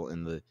high school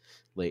in the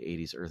late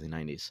 80s, early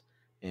 90s.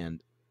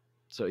 And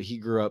so he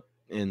grew up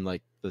in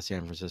like the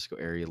San Francisco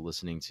area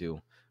listening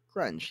to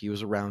grunge. He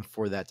was around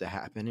for that to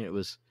happen. It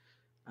was,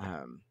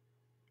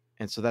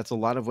 and so that's a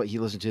lot of what he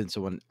listened to. And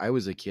so when I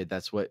was a kid,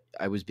 that's what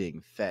I was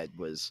being fed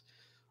was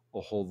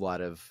a whole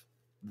lot of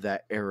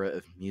that era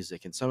of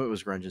music. And some of it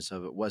was grunge and some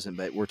of it wasn't,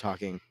 but we're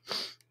talking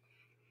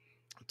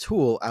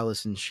Tool,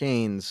 Alice in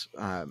Chains,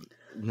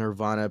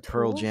 Nirvana, Tool?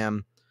 Pearl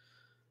Jam.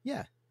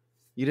 Yeah.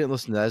 You didn't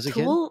listen to that as a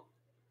Tool?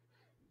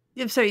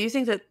 kid? I'm sorry, you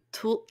think that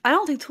Tool... I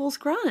don't think Tool's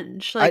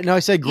grunge. Like, I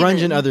said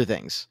grunge and other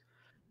things.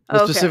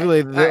 But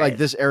specifically, like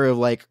this era of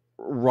like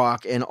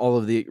rock and all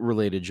of the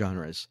related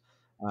genres.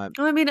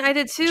 I mean, I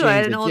did too. I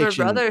had an older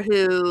brother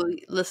who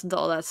listened to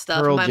all that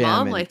stuff. Pearl My Jam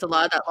mom and- liked a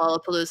lot of that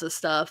Lollapalooza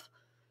stuff.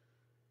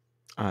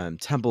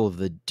 Temple of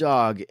the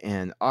Dog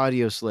and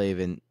Audio Slave,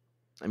 and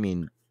I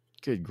mean,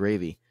 good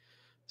gravy.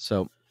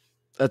 So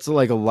that's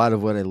like a lot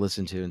of what I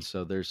listen to, and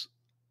so there's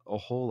a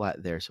whole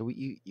lot there. So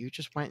you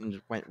just went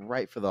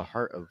right for the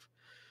heart of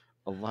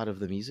a lot of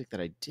the music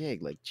that I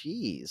dig. Like,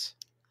 geez.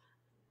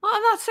 Well,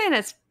 I'm not saying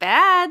it's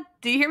bad.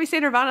 Do you hear me say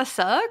Nirvana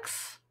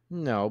sucks?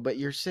 No, but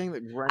you're saying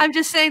that grunge... I'm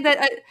just saying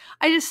that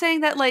I just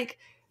saying that like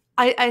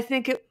I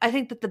think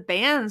that the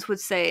bands would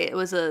say it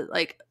was a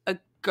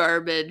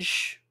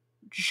garbage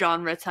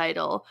genre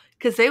title,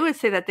 because they would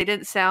say that they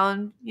didn't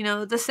sound,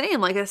 the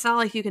same. Like, it's not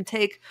like you can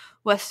take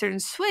Western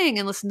swing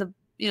and listen to,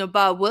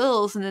 Bob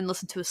Wills and then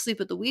listen to Asleep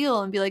at the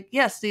Wheel and be like,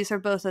 yes, these are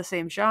both the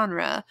same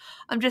genre.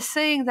 I'm just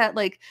saying that,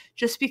 like,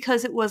 just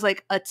because it was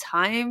like a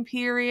time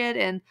period,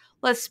 and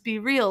let's be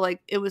real,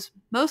 like, it was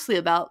mostly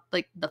about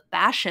like the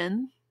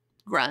fashion,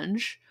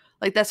 grunge.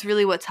 Like, that's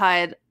really what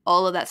tied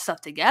all of that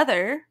stuff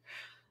together.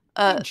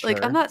 Like, I'm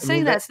Sure. not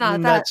saying that it's I not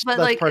mean that, but that's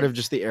like, part of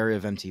just the area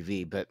of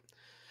MTV, but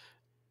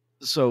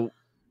so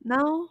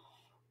no,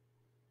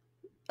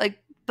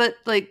 but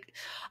like,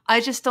 I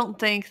just don't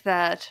think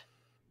that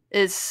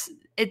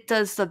it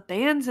does the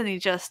bands any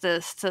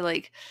justice to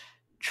like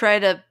try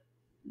to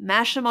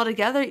mash them all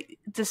together.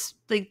 Just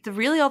like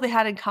really all they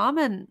had in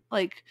common,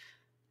 like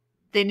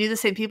they knew the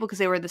same people because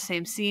they were in the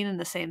same scene in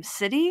the same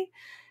city,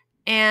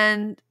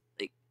 and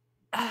like,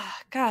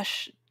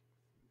 gosh,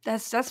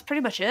 that's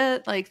pretty much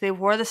it. Like, they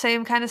wore the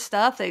same kind of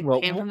stuff. They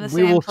came from the we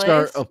same will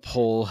start place. a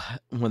poll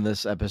when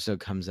this episode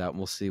comes out, and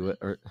we'll see what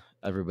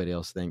everybody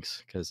else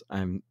thinks, because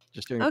I'm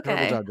just doing a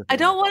terrible Okay. job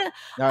defending myself.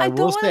 Now, I I don't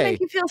will wanna make say,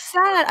 you feel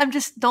sad. I'm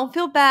just don't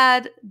feel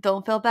bad.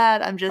 Don't feel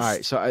bad. all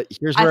right, so I've had this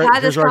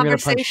here's where I'm going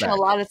to punch conversation a back.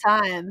 lot of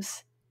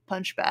times.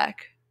 Punch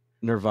back.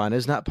 Nirvana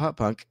is not pop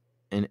punk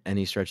in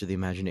any stretch of the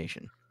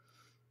imagination.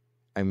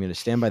 I'm going to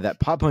stand by that.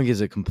 Pop punk is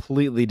a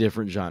completely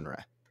different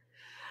genre.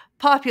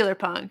 Popular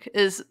punk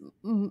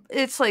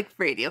it's like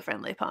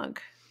radio-friendly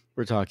punk.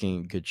 We're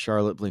talking Good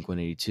Charlotte,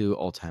 Blink-182,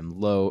 All Time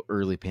Low,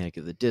 early Panic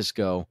at the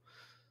Disco.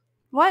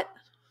 What?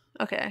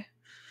 Okay.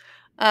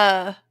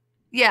 Yeah,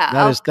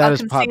 That is I'll pop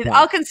concede. punk.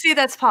 I'll concede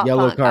that's pop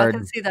Yellow punk. I'll Card.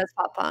 concede that's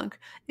pop punk.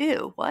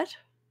 Ew, what?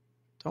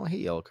 Don't hate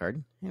Yellow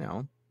Card. They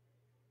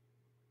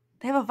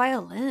have a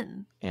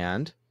violin.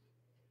 And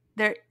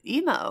They're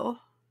emo.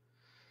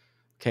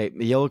 okay,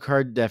 the Yellow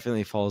Card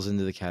definitely falls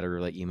into the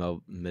category like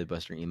emo,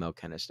 Midwestern emo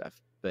kind of stuff.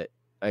 But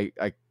I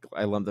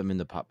lump them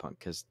into pop punk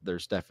because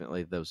there's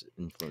definitely those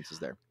influences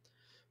there.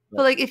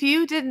 But like, if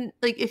you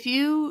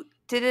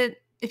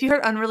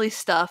heard unreleased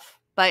stuff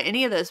by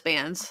any of those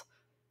bands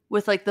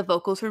with like the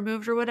vocals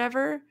removed or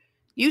whatever,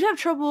 you'd have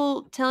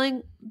trouble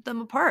telling them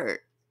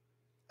apart.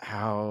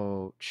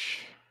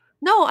 Ouch.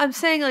 No, I'm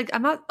saying, like,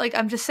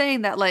 I'm just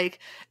saying that, like,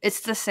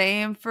 it's the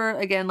same for,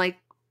 again, like,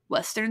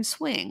 Western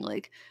swing.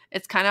 Like,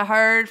 it's kind of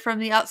hard from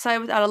the outside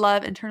without a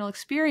lot of internal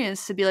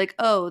experience to be like,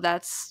 oh,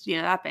 that's,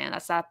 that band,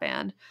 that's that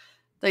band.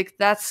 Like,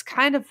 that's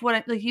kind of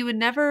what like, you would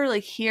never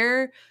like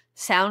hear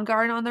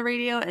Soundgarden on the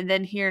radio and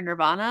then hear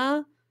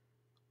Nirvana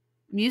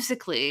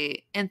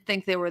musically and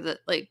think they were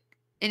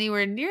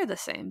anywhere near the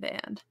same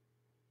band.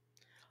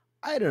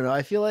 I don't know.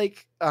 I feel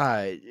like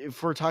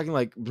if we're talking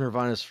like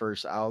Nirvana's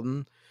first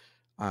album,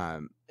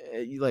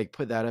 you like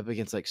put that up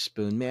against like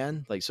Spoon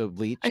Man, like so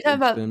Bleach Are you talking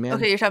and about? Spoon Man.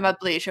 Okay, you're talking about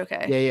Bleach.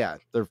 Okay. Yeah,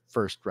 their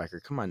first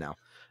record. Come on now.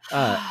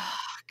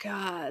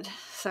 God,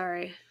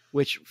 sorry.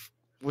 Which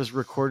was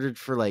recorded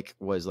for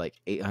was like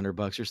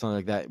 $800 or something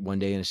like that. One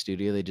day in a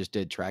studio, they just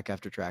did track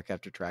after track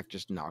after track,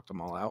 just knocked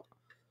them all out.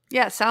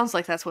 Yeah, it sounds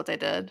like that's what they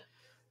did.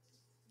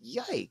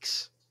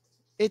 Yikes!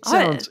 It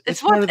sounds.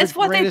 It's what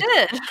they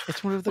did.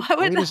 It's one of the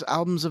greatest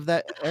albums of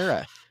that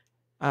era.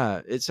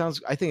 It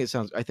sounds. I think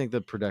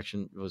the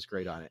production was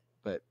great on it,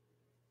 but.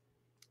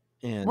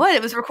 What?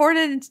 It was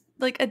recorded in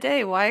like a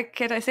day. Why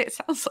can't I say it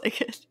sounds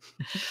like it?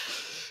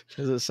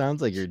 Because it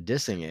sounds like you're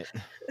dissing it.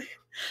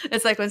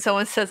 It's like when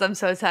someone says, I'm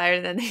so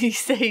tired, and then you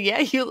say, yeah,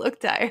 you look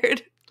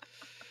tired.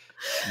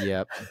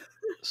 Yep.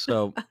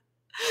 So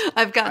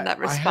I've gotten that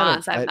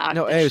response.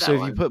 So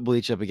if you put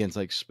Bleach up against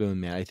like Spoon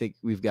Man, I think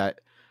we've got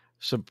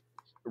some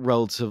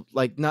relative,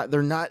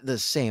 they're not the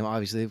same.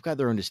 Obviously, they've got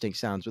their own distinct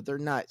sounds, but they're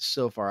not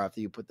so far off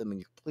that you put them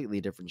in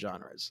completely different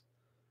genres.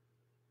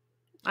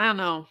 I don't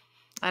know.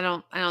 I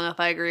don't know if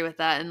I agree with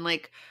that. And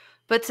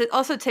but to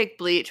also take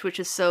Bleach, which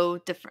is so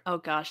different. Oh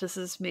gosh, this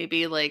is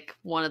maybe like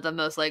one of the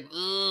most like,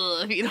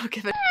 ugh, if you don't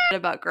give a shit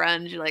about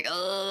grunge, you're like,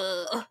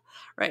 ugh,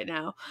 right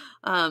now.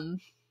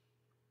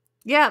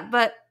 Yeah,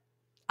 but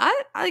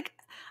I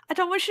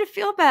don't want you to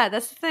feel bad.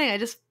 That's the thing. I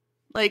just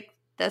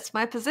that's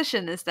my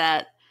position, is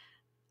that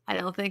I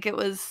don't think it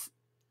was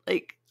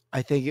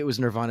I think it was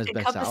Nirvana's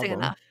best album.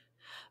 Enough.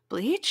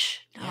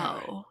 Bleach?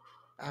 No.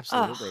 Yeah,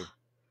 absolutely. Ugh.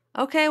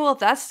 Okay, well, if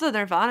that's the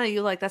Nirvana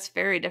you like, that's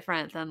very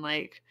different than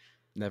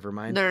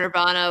Nevermind.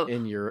 Nirvana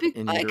in Europe.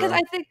 Because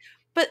I think,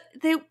 but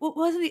it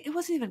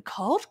wasn't even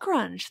called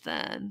grunge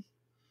then.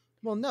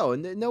 Well, no,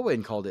 and no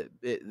one called it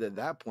at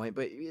that point,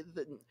 but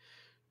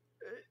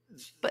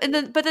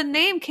the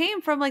name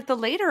came from the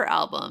later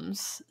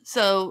albums,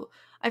 so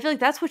I feel like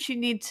that's what you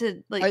need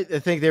to I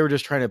think they were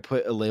just trying to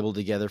put a label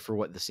together for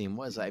what the scene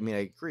was. I mean, I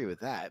agree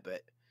with that,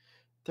 but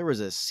there was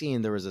a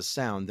scene, there was a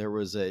sound, there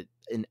was an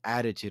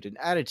attitude. An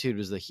attitude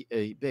was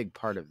a big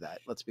part of that.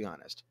 Let's be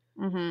honest.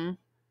 Mm-hmm.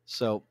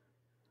 So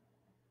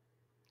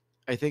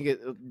I think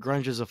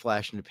grunge is a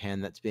flash in the pan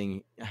that's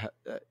being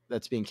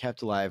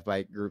kept alive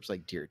by groups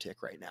like Deer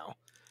Tick right now.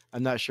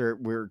 I'm not sure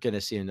we're going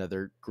to see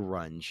another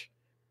grunge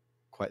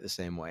quite the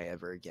same way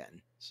ever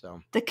again.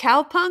 So The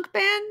cowpunk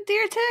band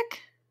Deer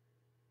Tick?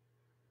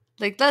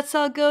 Like, let's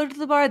all go to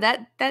the bar.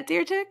 That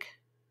Deer Tick?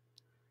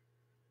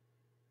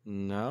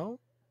 no,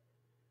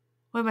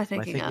 What am I am I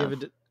thinking thinking of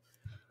of? it?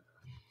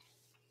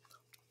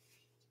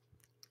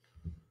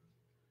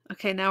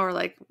 Okay, now we're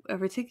like, are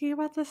we thinking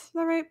about the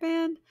right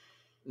band?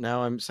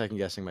 Now I'm second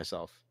guessing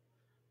myself.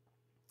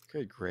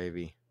 Good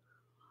gravy.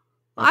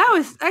 I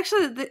always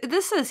actually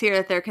this says here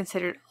that they're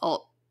considered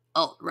alt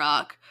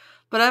rock,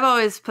 but I've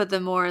always put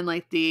them more in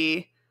like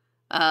the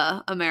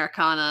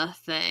Americana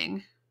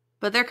thing.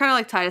 But they're kind of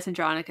like Titus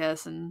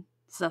Andronicus and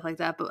stuff like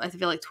that. But I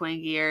feel like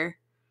twangier.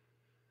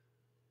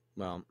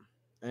 Well,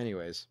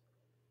 anyways,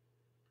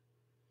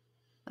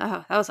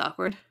 Oh, that was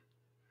awkward.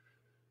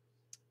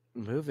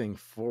 moving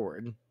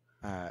forward,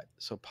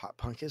 so pop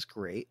punk is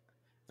great,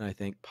 and I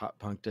think pop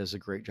punk does a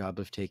great job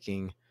of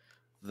taking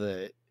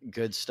the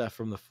good stuff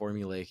from the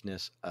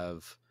formulaicness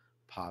of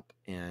pop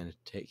and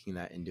taking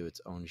that into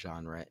its own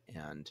genre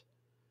and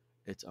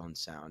its own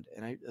sound.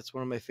 And that's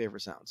one of my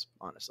favorite sounds,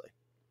 honestly.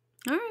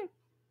 All right.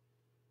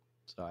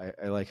 So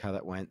I like how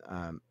that went.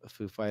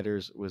 Foo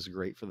Fighters was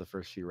great for the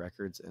first few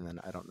records, and then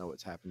I don't know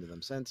what's happened to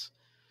them since.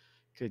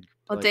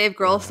 Well, Dave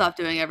Grohl stopped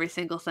doing every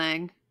single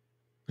thing.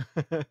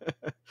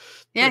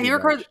 Yeah, he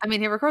recorded. I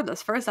mean, he recorded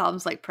those first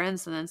albums like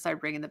Prince, and then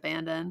started bringing the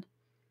band in.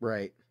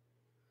 Right.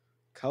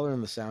 Color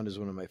and the Sound is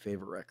one of my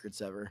favorite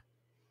records ever.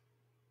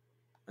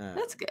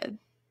 That's good.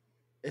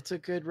 It's a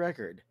good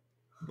record.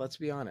 Let's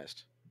be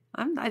honest.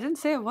 I didn't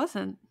say it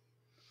wasn't.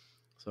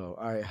 So,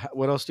 all right,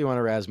 what else do you want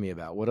to razz me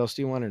about? What else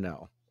do you want to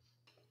know?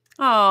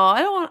 Oh,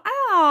 I don't want.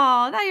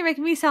 Oh, now you're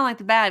making me sound like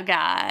the bad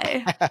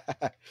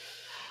guy.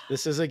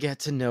 This is a get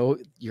to know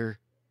your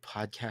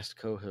podcast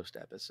co-host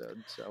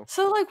episode.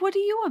 So, like, what do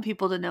you want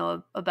people to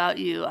know about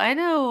you? I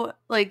know,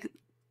 like,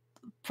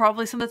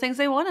 probably some of the things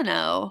they want to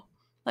know.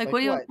 Like what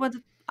do you want?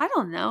 I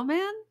don't know,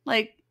 man.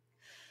 Like,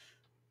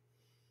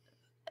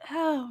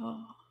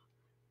 oh,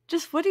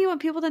 just what do you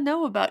want people to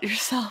know about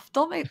yourself?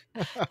 Don't make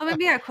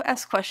me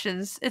ask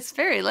questions. It's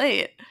very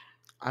late.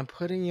 I'm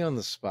putting you on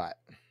the spot.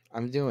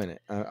 I'm doing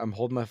it. I'm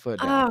holding my foot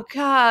down. Oh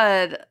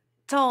God,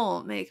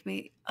 don't make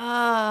me.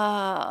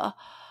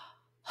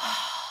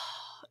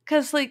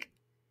 Because like,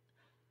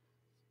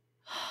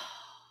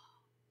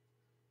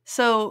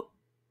 so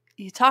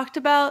you talked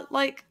about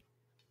like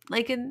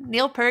in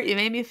Neil Peart, you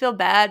made me feel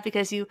bad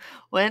because you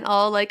went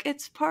all like,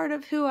 it's part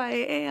of who I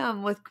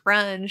am with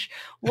grunge.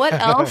 What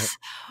else?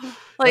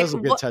 Like, that was a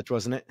good touch,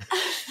 wasn't it?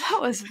 That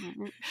was,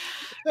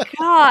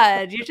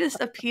 God, you're just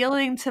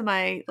appealing to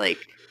my, like,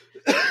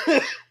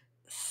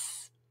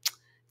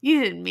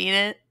 you didn't mean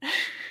it.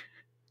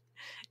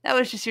 That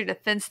was just your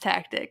defense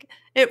tactic.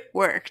 It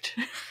worked.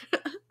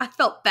 I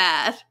felt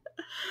bad.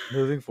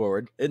 Moving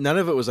forward, none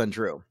of it was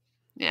untrue.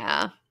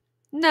 Yeah.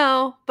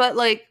 No, but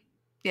like,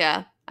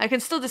 yeah, I can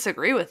still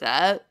disagree with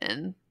that,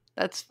 and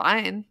that's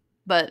fine.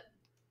 But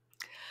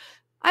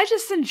I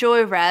just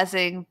enjoy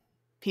razzing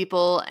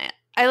people.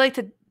 I like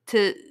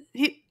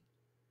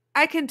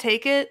I can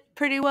take it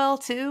pretty well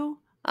too.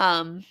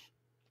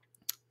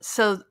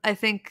 So I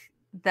think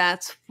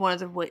that's one of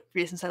the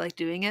reasons I like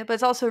doing it. But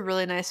it's also a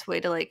really nice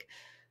way to like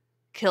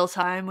kill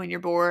time when you're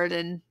bored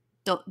and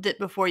don't did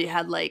before you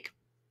had like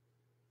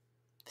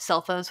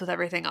cell phones with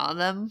everything on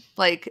them.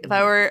 Like if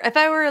I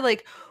were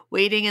like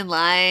waiting in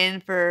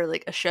line for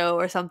like a show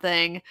or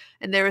something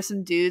and there were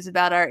some dudes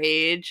about our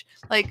age,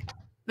 like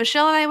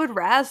Michelle and I would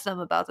razz them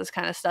about this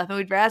kind of stuff and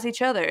we'd razz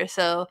each other.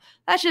 So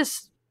that's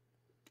just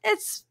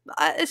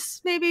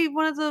it's maybe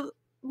one of the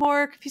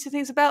more confusing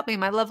things about me.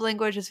 My love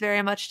language is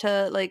very much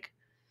to like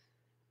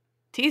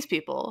tease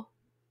people.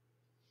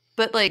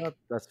 But like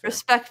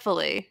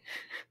respectfully,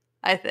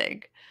 I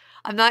think.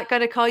 I'm not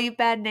going to call you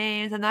bad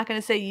names. I'm not going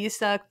to say you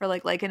suck for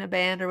like liking a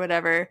band or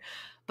whatever.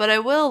 But I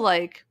will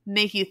like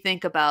make you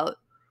think about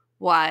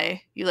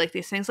why you like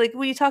these things. Like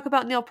when you talk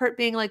about Neil Peart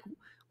being like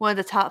one of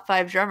the top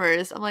 5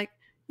 drummers, I'm like,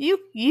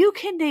 you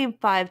can name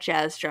 5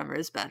 jazz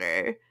drummers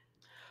better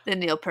than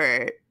Neil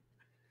Peart.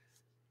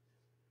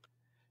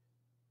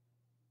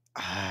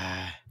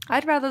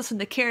 I'd rather listen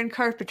to Karen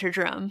Carpenter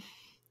drum.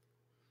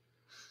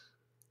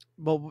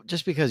 Well,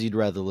 just because you'd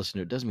rather listen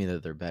to it doesn't mean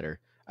that they're better.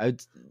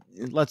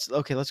 Let's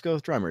go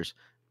with drummers.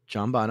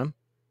 John Bonham.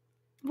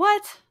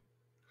 What?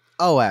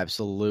 Oh,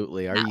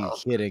 absolutely. Are you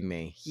kidding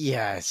me?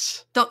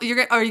 Yes. Are you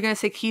going to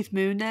say Keith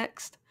Moon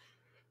next?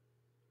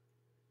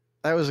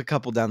 That was a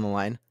couple down the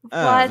line.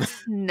 What?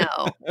 No.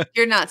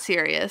 You're not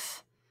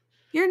serious.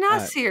 You're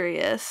not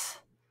serious.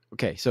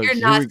 Okay, so you're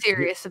not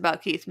serious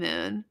about Keith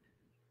Moon.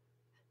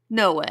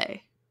 No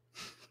way.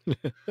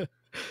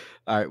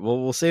 All right,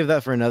 well, we'll save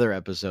that for another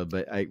episode,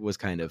 but I was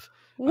kind of...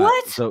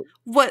 What?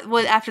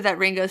 What after that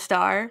Ringo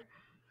Starr?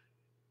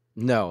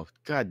 No.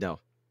 God, no.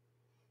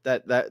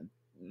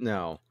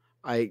 No.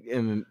 I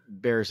am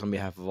embarrassed on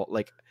behalf of all...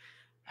 Like...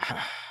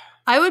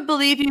 I would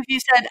believe you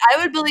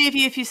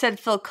if you said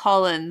Phil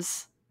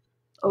Collins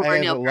over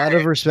Neil Peart. I have a lot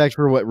of respect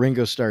for what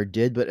Ringo Starr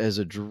did, but as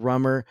a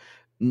drummer,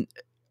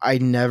 I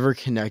never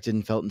connected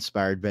and felt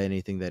inspired by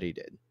anything that he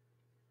did.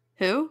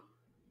 Who?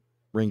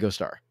 Ringo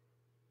Starr.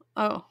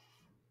 Oh.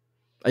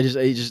 I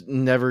just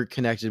never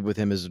connected with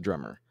him as a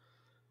drummer,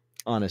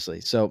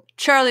 honestly. So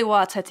Charlie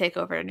Watts, I take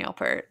over Neil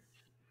Peart.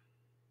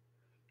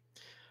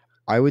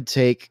 I would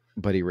take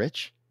Buddy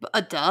Rich.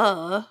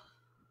 Duh.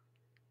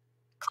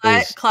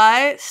 Is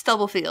Clyde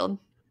Stubblefield.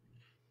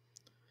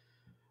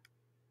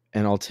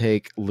 and I'll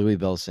take Louis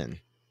Bellson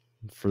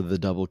for the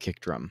double kick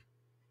drum.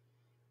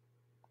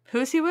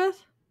 Who's he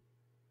with?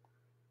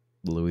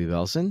 Louis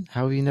Bellson?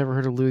 How have you never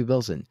heard of Louis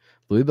Bellson?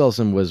 Louis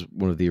Bellson was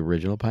one of the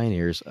original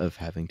pioneers of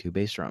having two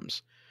bass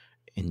drums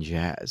in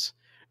jazz,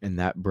 and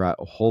that brought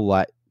a whole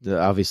lot.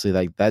 Obviously,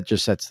 like that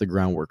just sets the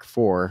groundwork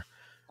for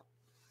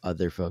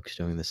other folks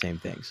doing the same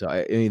thing. So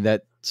I mean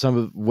that some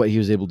of what he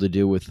was able to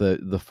do with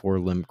the four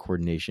limb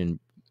coordination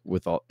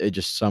with all it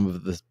just some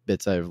of the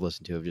bits I've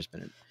listened to have just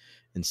been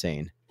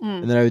insane.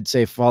 And then I would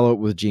say follow it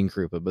with Gene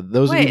Krupa, but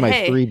those would be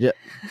my three.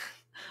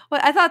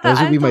 Wait, I thought that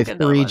those would be my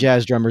three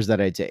jazz drummers that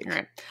I take. All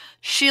right.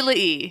 Sheila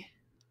E.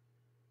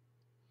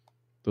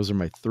 Those are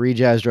my three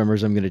jazz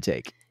drummers I'm going to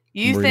take.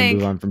 You We're think gonna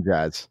move on from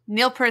jazz?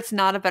 Neil Peart's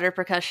not a better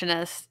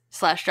percussionist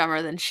 /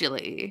 drummer than Sheila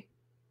E?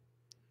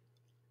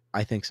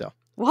 I think so.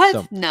 What?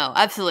 So, no,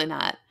 absolutely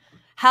not.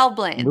 Hal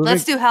Blaine.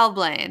 Let's do Hal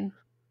Blaine.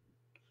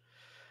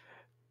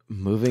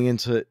 Moving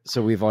into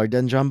so we've already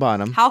done John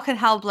Bonham. How can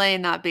Hal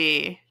Blaine not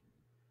be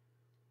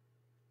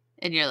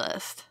in your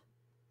list?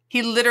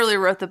 He literally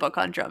wrote the book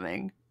on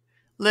drumming.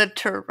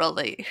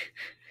 Literally.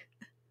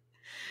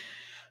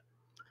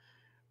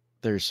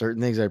 There's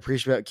certain things I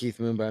appreciate about Keith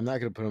Moon, but I'm not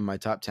going to put him in my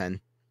top 10.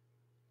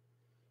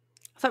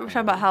 I thought we were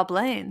talking about Hal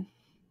Blaine.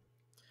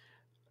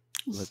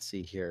 Let's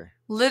see here.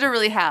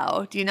 Literally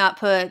how? Do you not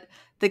put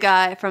the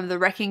guy from the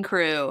Wrecking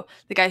Crew,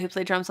 the guy who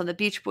played drums on the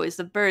Beach Boys,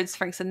 the Byrds,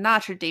 Frank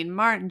Sinatra, Dean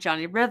Martin,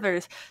 Johnny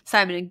Rivers,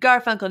 Simon and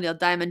Garfunkel, Neil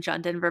Diamond,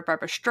 John Denver,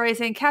 Barbra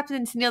Streisand,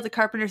 Captain Tennille, the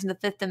Carpenters, and the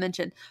Fifth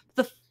Dimension?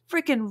 The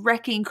freaking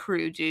Wrecking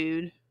Crew,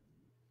 dude.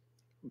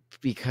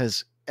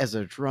 Because as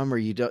a drummer,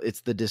 you don't.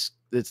 It's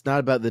not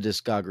about the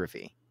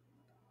discography.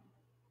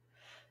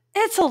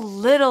 It's a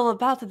little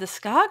about the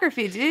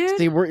discography, dude.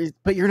 See,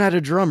 but you're not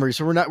a drummer,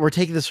 so we're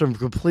taking this from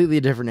completely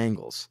different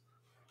angles.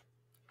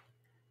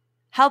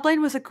 Hal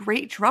Blaine was a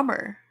great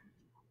drummer.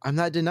 I'm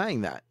not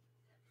denying that.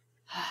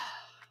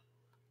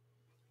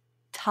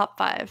 Top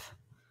 5.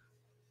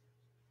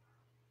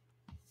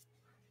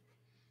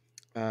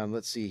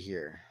 Let's see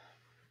here.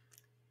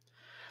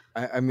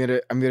 I'm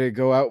gonna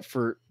go out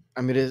for.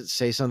 I'm gonna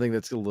say something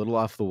that's a little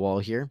off the wall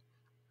here.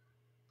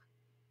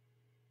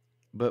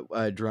 But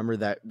a drummer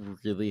that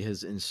really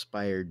has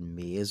inspired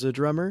me as a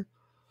drummer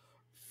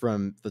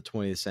from the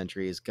 20th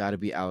century has got to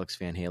be Alex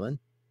Van Halen.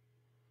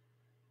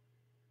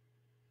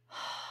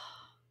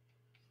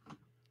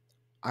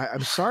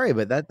 I'm sorry,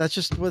 but that's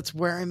just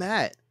where I'm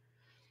at.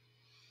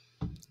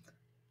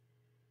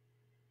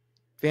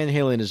 Van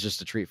Halen is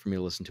just a treat for me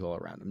to listen to all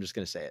around. I'm just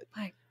going to say it.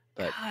 My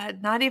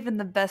God, not even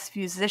the best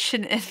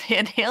musician in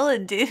Van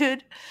Halen,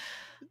 dude.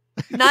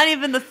 Not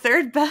even the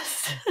third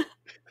best.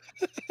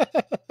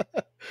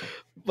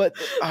 But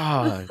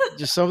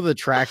just some of the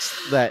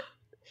tracks that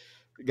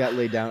got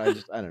laid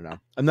down. I don't know.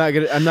 I'm not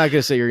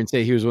gonna say you're gonna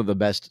say he was one of the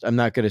best. I'm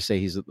not gonna say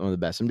he's one of the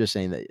best. I'm just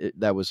saying that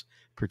that was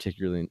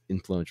particularly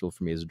influential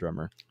for me as a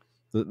drummer.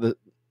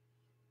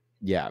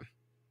 Yeah.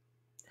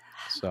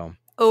 So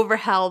over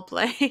Hal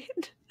Blaine.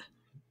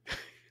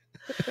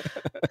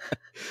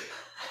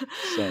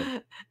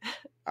 So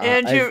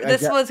Andrew,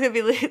 this one's gonna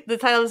be the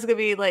title is gonna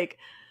be like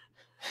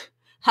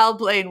Hal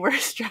Blaine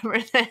worse drummer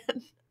than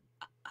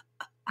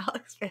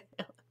Alex Van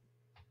Halen.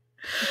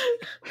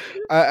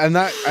 I'm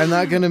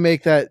not gonna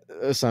make that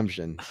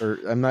assumption, or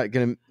I'm not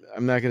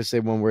gonna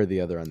say one way or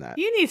the other on that.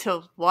 You need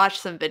to watch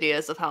some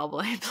videos of Hal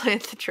Blaine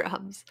playing the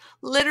drums.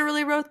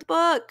 Literally wrote the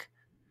book.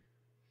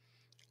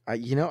 I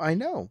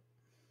know.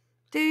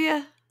 Do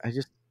you?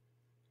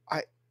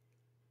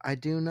 I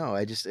do know.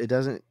 It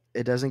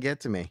doesn't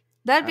get to me.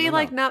 That'd be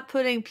like not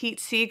putting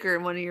Pete Seeger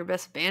in one of your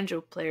best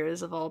banjo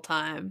players of all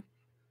time.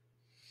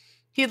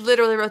 He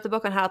literally wrote the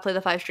book on how to play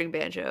the 5-string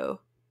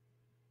banjo.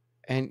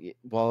 And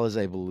while as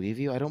I believe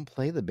you, I don't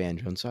play the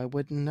banjo, and so I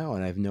wouldn't know,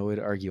 and I have no way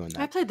to argue on that.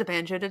 I played the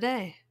banjo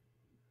today.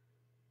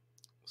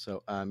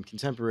 So,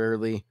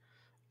 contemporarily,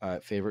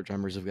 favorite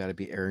drummers have got to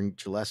be Aaron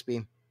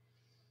Gillespie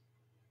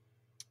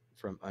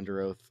from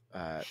Under Oath.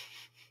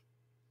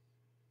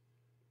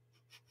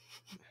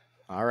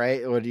 All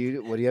right, what do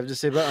you have to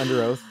say about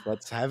Under Oath?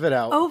 Let's have it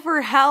out.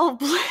 Over Hal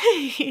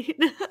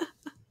Blaine.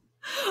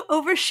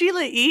 Over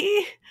Sheila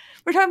E.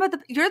 We're talking about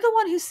you're the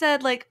one who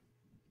said like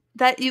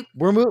that you.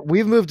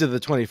 We've moved to the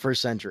 21st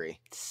century.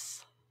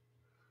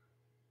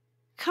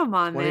 Come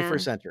on,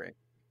 21st century.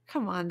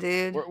 Come on,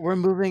 dude. We're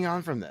moving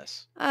on from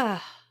this.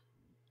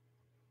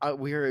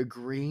 We are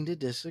agreeing to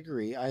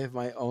disagree. I have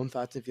my own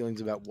thoughts and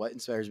feelings about what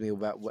inspires me,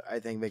 about what I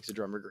think makes a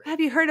drummer great. Have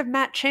you heard of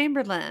Matt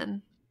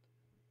Chamberlain?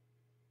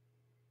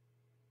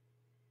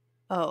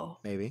 Oh.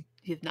 Maybe.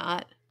 You've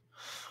not?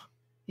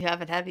 You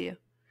haven't, have you?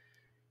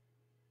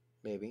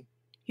 Maybe.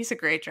 He's a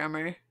great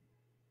drummer.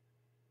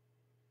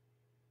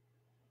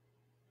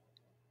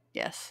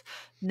 Yes.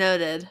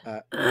 Noted.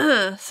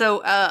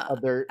 So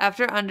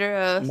after Under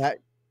Oath.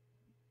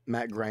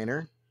 Matt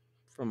Greiner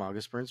from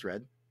August Burns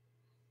Red.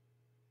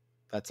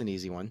 That's an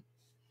easy one.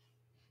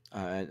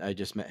 I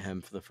just met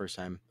him for the first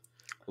time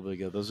a little bit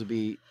ago. Those would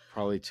be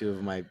probably two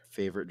of my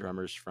favorite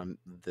drummers from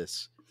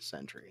this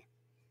century.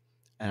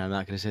 And I'm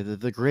not going to say they're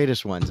the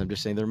greatest ones. I'm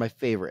just saying they're my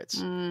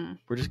favorites.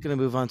 We're just going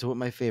to move on to what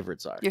my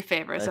favorites are. Your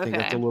favorites, I think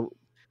okay.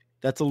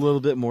 that's a little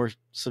bit more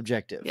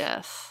subjective.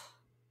 Yes.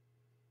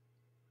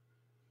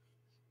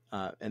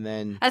 And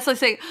then that's like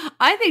saying,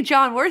 I think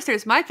John Worster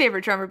is my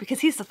favorite drummer because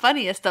he's the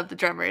funniest of the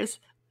drummers.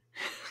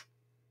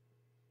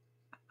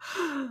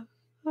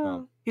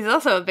 Well, he's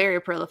also a very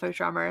prolific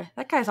drummer.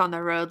 That guy's on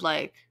the road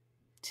like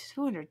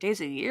 200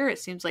 days a year. It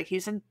seems like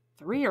he's in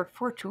 3 or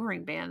 4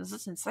 touring bands.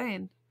 That's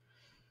insane.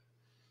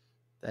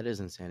 That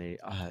is insanity.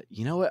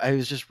 You know what I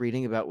was just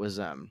reading about was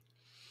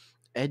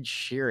Ed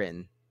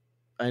Sheeran.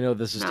 I know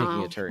this is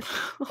taking a turn.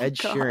 Ed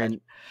Sheeran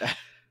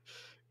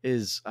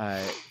is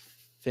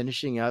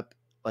finishing up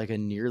like a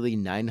nearly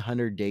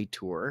 900-day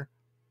tour.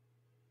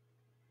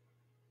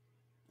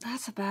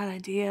 That's a bad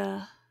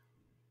idea.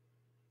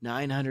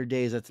 900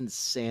 days, that's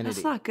insanity.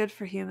 That's not good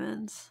for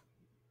humans.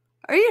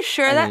 Are you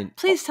sure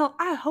please tell,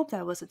 I hope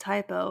that was a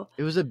typo.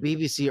 It was a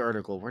BBC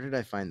article. Where did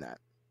I find that?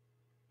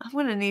 I'm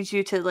going to need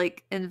you to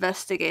like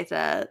investigate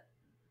that.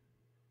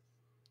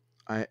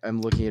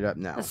 I'm looking it up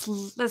now.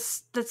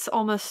 That's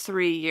almost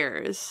 3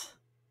 years.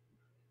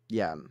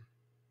 Yeah.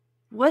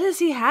 What has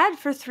he had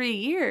for 3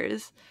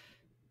 years?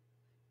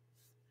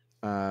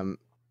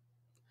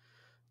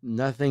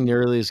 Nothing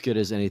nearly as good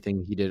as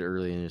anything he did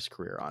early in his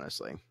career,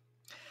 honestly.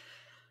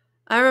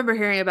 I remember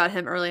hearing about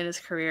him early in his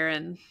career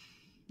and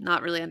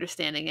not really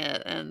understanding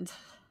it, and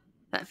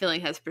that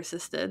feeling has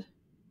persisted.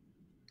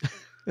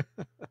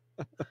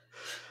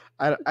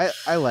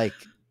 I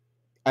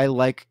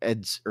like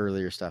Ed's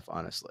earlier stuff,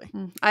 honestly.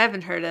 I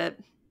haven't heard it.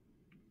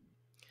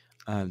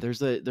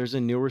 There's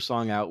a newer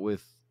song out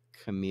with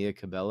Camila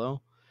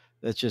Cabello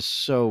that's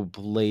just so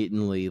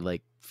blatantly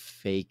like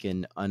fake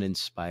and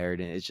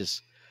uninspired, and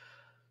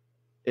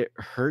it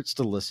hurts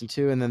to listen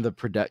to. And then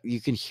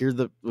you can hear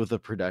with the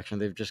production,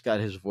 they've just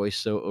got his voice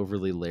so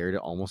overly layered, it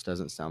almost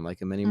doesn't sound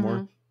like him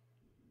anymore.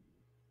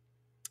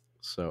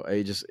 So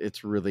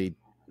it's really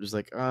just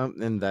like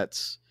and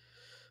that's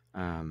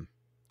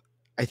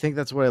I think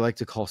that's what I like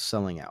to call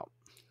selling out.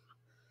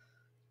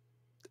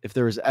 If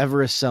there was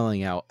ever a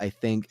selling out, I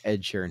think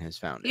Ed Sheeran has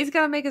found it. He's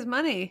got to make his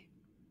money.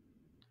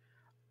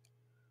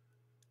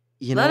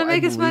 Let him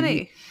make his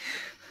money.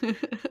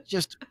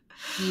 Just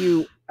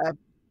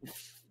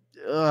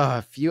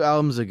a few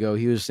albums ago,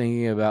 he was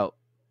thinking about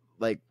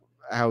like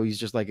how he's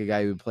just like a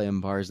guy who would play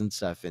in bars and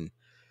stuff, and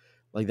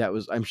like that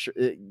was, I'm sure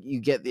you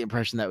get the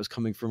impression that was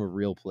coming from a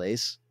real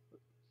place.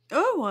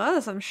 Oh, it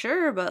was, I'm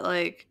sure, but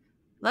like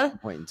let him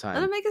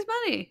make his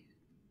money.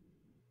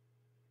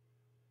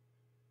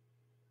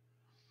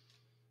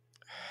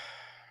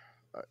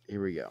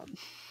 Here we go.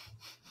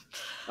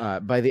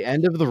 By the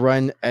end of the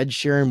run, Ed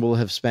Sheeran will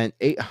have spent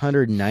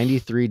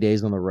 893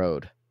 days on the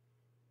road,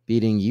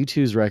 beating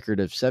U2's record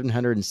of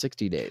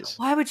 760 days.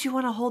 Why would you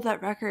want to hold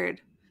that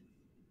record?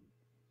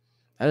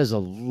 That is a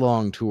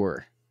long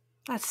tour.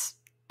 That's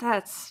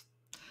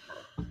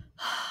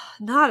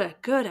not a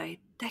good idea.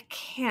 That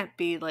can't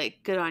be like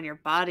good on your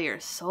body or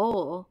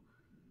soul.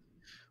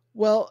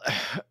 Well,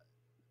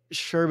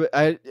 sure, but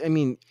I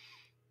mean,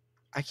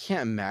 I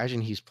can't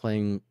imagine he's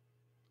playing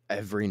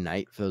every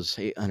night for those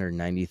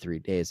 893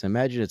 days. I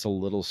imagine it's a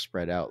little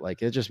spread out.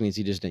 Like it just means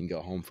he just didn't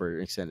go home for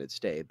an extended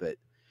stay. But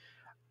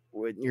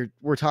when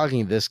we're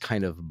talking this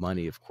kind of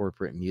money of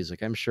corporate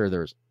music, I'm sure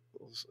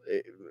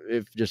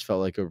it just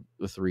felt like a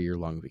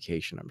 3-year-long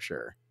vacation, I'm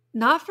sure.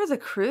 Not for the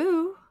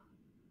crew.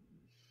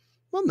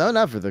 Well, no,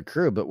 not for the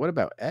crew, but what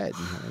about Ed?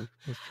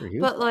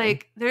 But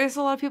like, there's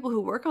a lot of people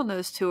who work on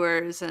those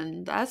tours,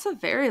 and that's a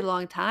very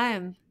long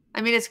time.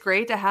 I mean, it's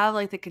great to have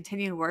like the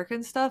continued work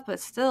and stuff, but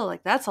still,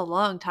 like that's a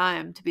long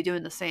time to be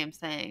doing the same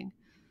thing.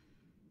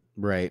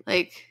 Right.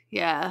 Like,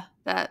 yeah,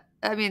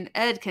 I mean,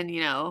 Ed can,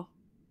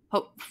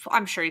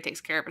 I'm sure he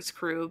takes care of his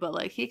crew, but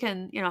like he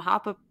can,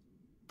 hop a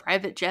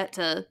private jet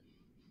to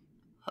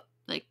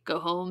like go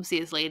home, see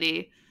his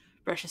lady,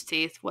 brush his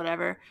teeth,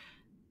 whatever.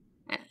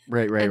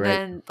 Right. And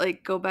then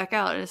like go back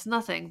out, and it's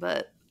nothing.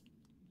 But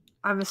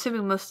I'm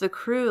assuming most of the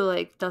crew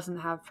like doesn't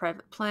have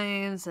private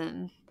planes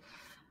and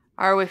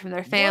are away from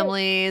their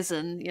families,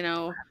 and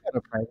have a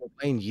private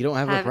plane. You don't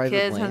have a private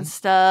kids plane and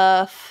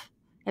stuff.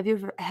 Have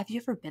you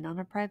ever been on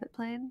a private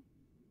plane?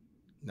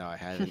 No, I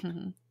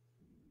haven't.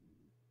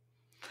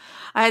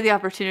 I had the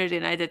opportunity,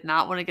 and I did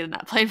not want to get in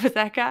that plane with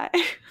that guy.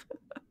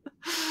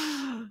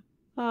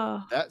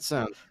 Oh, that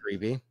sounds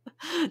creepy.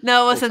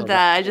 No, it wasn't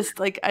that.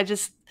 I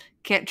just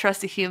can't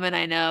trust a human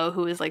I know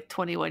who was like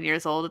 21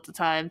 years old at the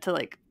time to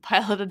like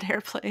pilot an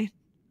airplane.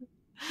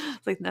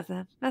 It's like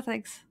nothing. No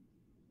thanks.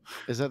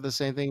 Is that the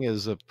same thing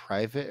as a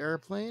private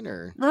airplane,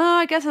 or? No,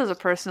 I guess it was a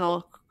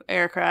personal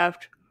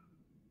aircraft.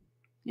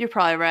 You're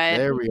probably right.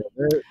 There we go.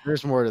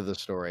 There's more to the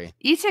story.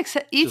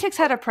 E-Tix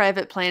had a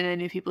private plane, and I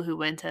knew people who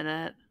went in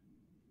it.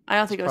 I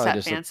don't think it was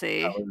that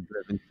fancy.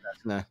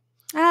 Nah.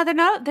 They're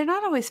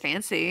not always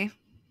fancy.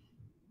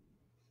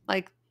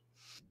 Like,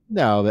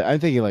 No, but I'm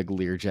thinking like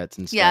Learjets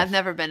and stuff. yeah, I've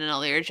never been in a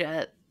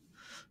Learjet.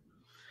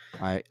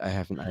 I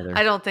haven't either.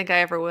 I don't think I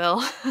ever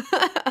will.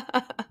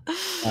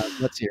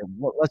 Let's hear.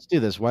 Let's do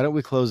this. Why don't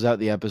we close out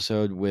the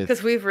episode with?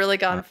 Because we've really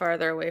gone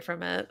farther away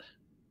from it.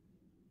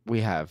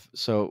 We have.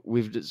 So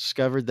we've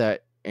discovered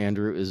that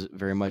Andrew is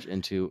very much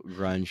into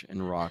grunge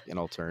and rock and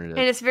alternative.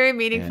 And it's very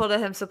meaningful to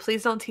him, so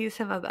please don't tease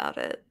him about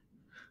it.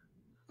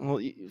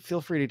 Well,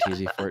 feel free to tease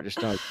me for it. Just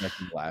don't expect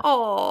him to laugh.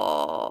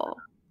 Oh,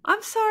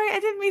 I'm sorry. I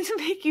didn't mean to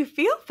make you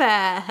feel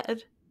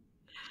bad.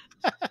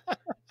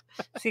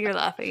 See, you're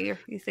laughing.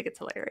 You think it's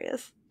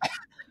hilarious.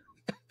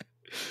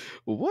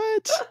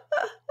 What?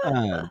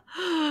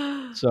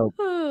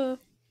 So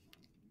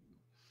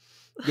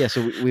yeah,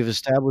 so we've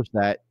established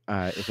that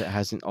if it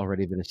hasn't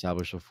already been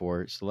established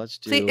before. So let's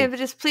do.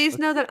 Please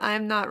know that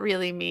I'm not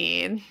really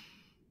mean.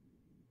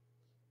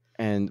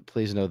 And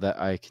please know that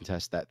I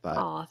contest that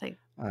thought.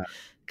 Oh,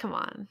 come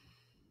on.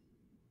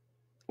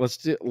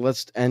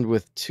 Let's end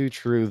with 2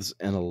 truths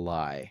and a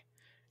lie.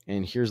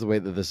 And here's the way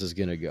that this is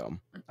gonna go.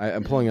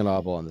 I'm pulling an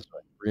oddball on this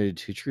one. We're gonna do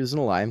 2 truths and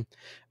a lie.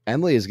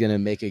 Emily is gonna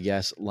make a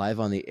guess live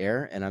on the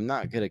air, and I'm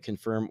not gonna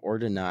confirm or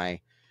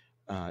deny.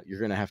 You're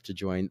gonna have to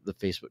join the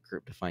Facebook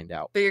group to find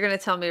out. But you're gonna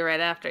tell me right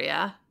after,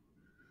 yeah?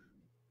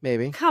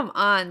 Maybe. Come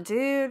on,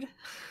 dude.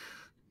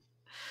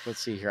 Let's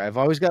see here. I've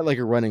always got like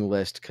a running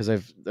list because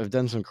I've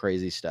done some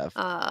crazy stuff.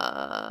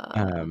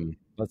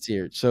 Let's see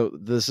here. So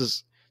this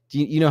is. Do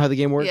you know how the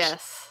game works?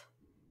 Yes.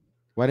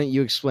 Why don't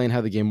you explain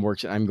how the game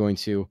works? And I'm going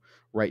to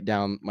write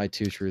down my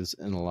 2 truths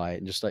and a lie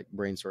and just like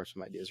brainstorm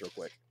some ideas real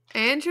quick.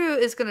 Andrew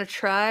is going to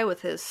try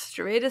with his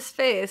straightest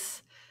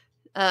face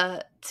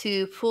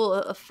to pull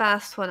a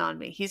fast one on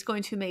me. He's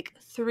going to make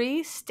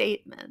 3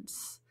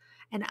 statements,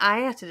 and I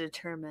have to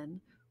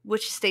determine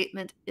which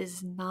statement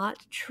is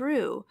not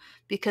true,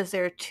 because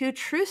there are 2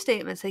 true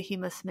statements that he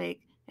must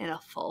make and a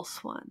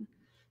false one.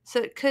 So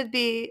it could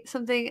be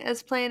something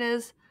as plain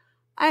as,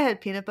 I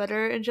had peanut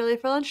butter and jelly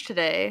for lunch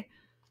today.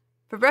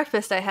 For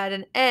breakfast, I had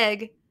an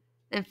egg.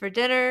 And for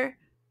dinner,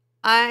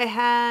 I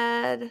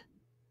had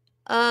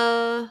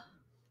a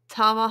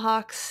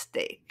tomahawk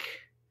steak.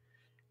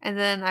 And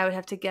then I would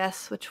have to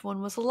guess which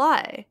one was a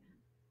lie.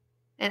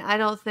 And I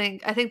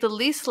think the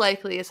least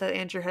likely is that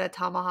Andrew had a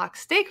tomahawk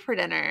steak for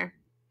dinner.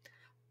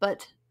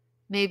 But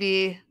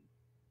maybe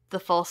the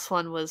false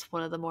one was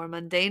one of the more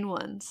mundane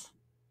ones.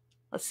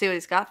 Let's see what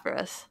he's got for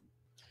us.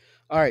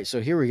 All right,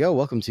 so here we go.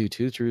 Welcome to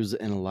 2 Truths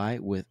and a Lie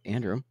with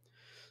Andrew.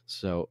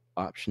 So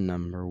option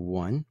number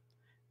 1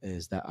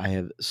 is that I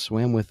have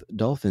swam with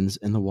dolphins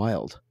in the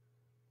wild.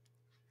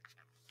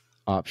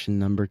 Option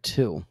number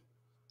 2,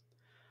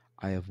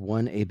 I have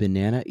won a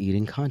banana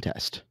eating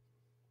contest.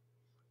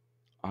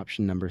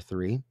 Option number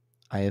 3,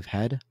 I have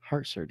had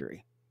heart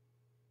surgery.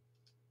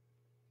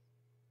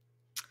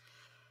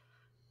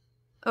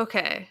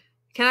 Okay.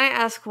 Can I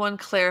ask one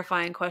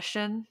clarifying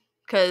question?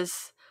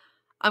 Because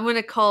I'm going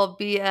to call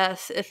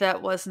BS if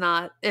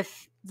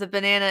the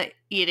banana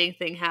eating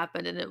thing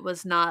happened and it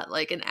was not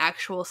like an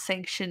actual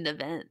sanctioned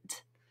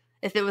event.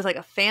 If it was like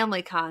a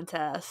family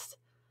contest,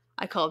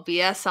 I call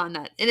BS on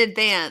that in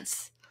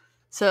advance.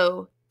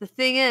 So the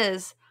thing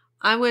is,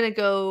 I'm going to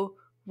go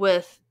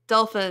with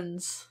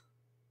dolphins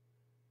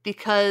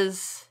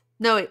because...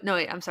 No,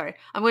 wait, I'm sorry.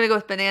 I'm going to go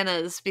with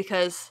bananas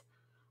because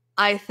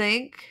I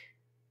think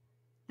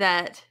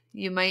that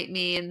you might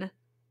mean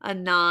a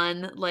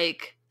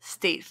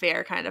state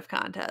fair kind of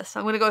contest. So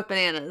I'm going to go with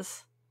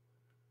bananas.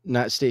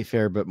 Not state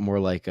fair, but more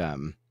like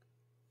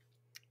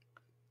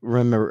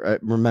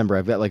remember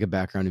I've got like a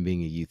background in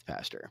being a youth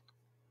pastor.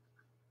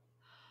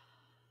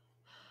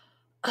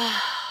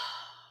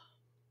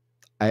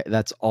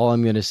 That's all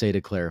I'm going to say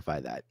to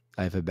clarify that.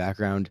 I have a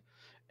background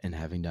in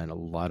having done a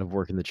lot of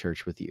work in the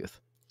church with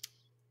youth.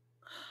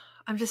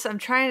 I'm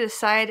trying to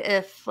decide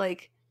if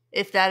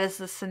that is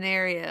the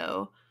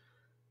scenario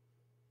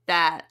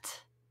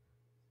that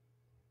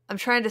I'm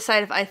trying to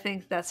decide if I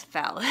think that's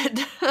valid.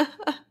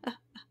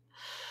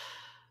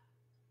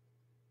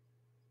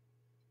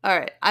 All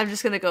right, I'm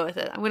just going to go with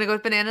it. I'm going to go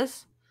with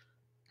bananas.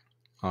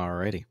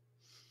 Alrighty.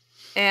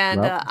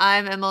 And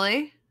I'm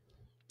Emily.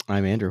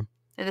 I'm Andrew.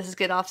 And this is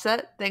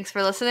GetOffSET. Thanks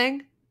for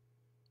listening.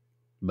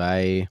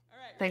 Bye.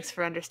 Thanks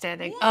for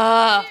understanding.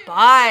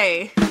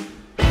 Bye.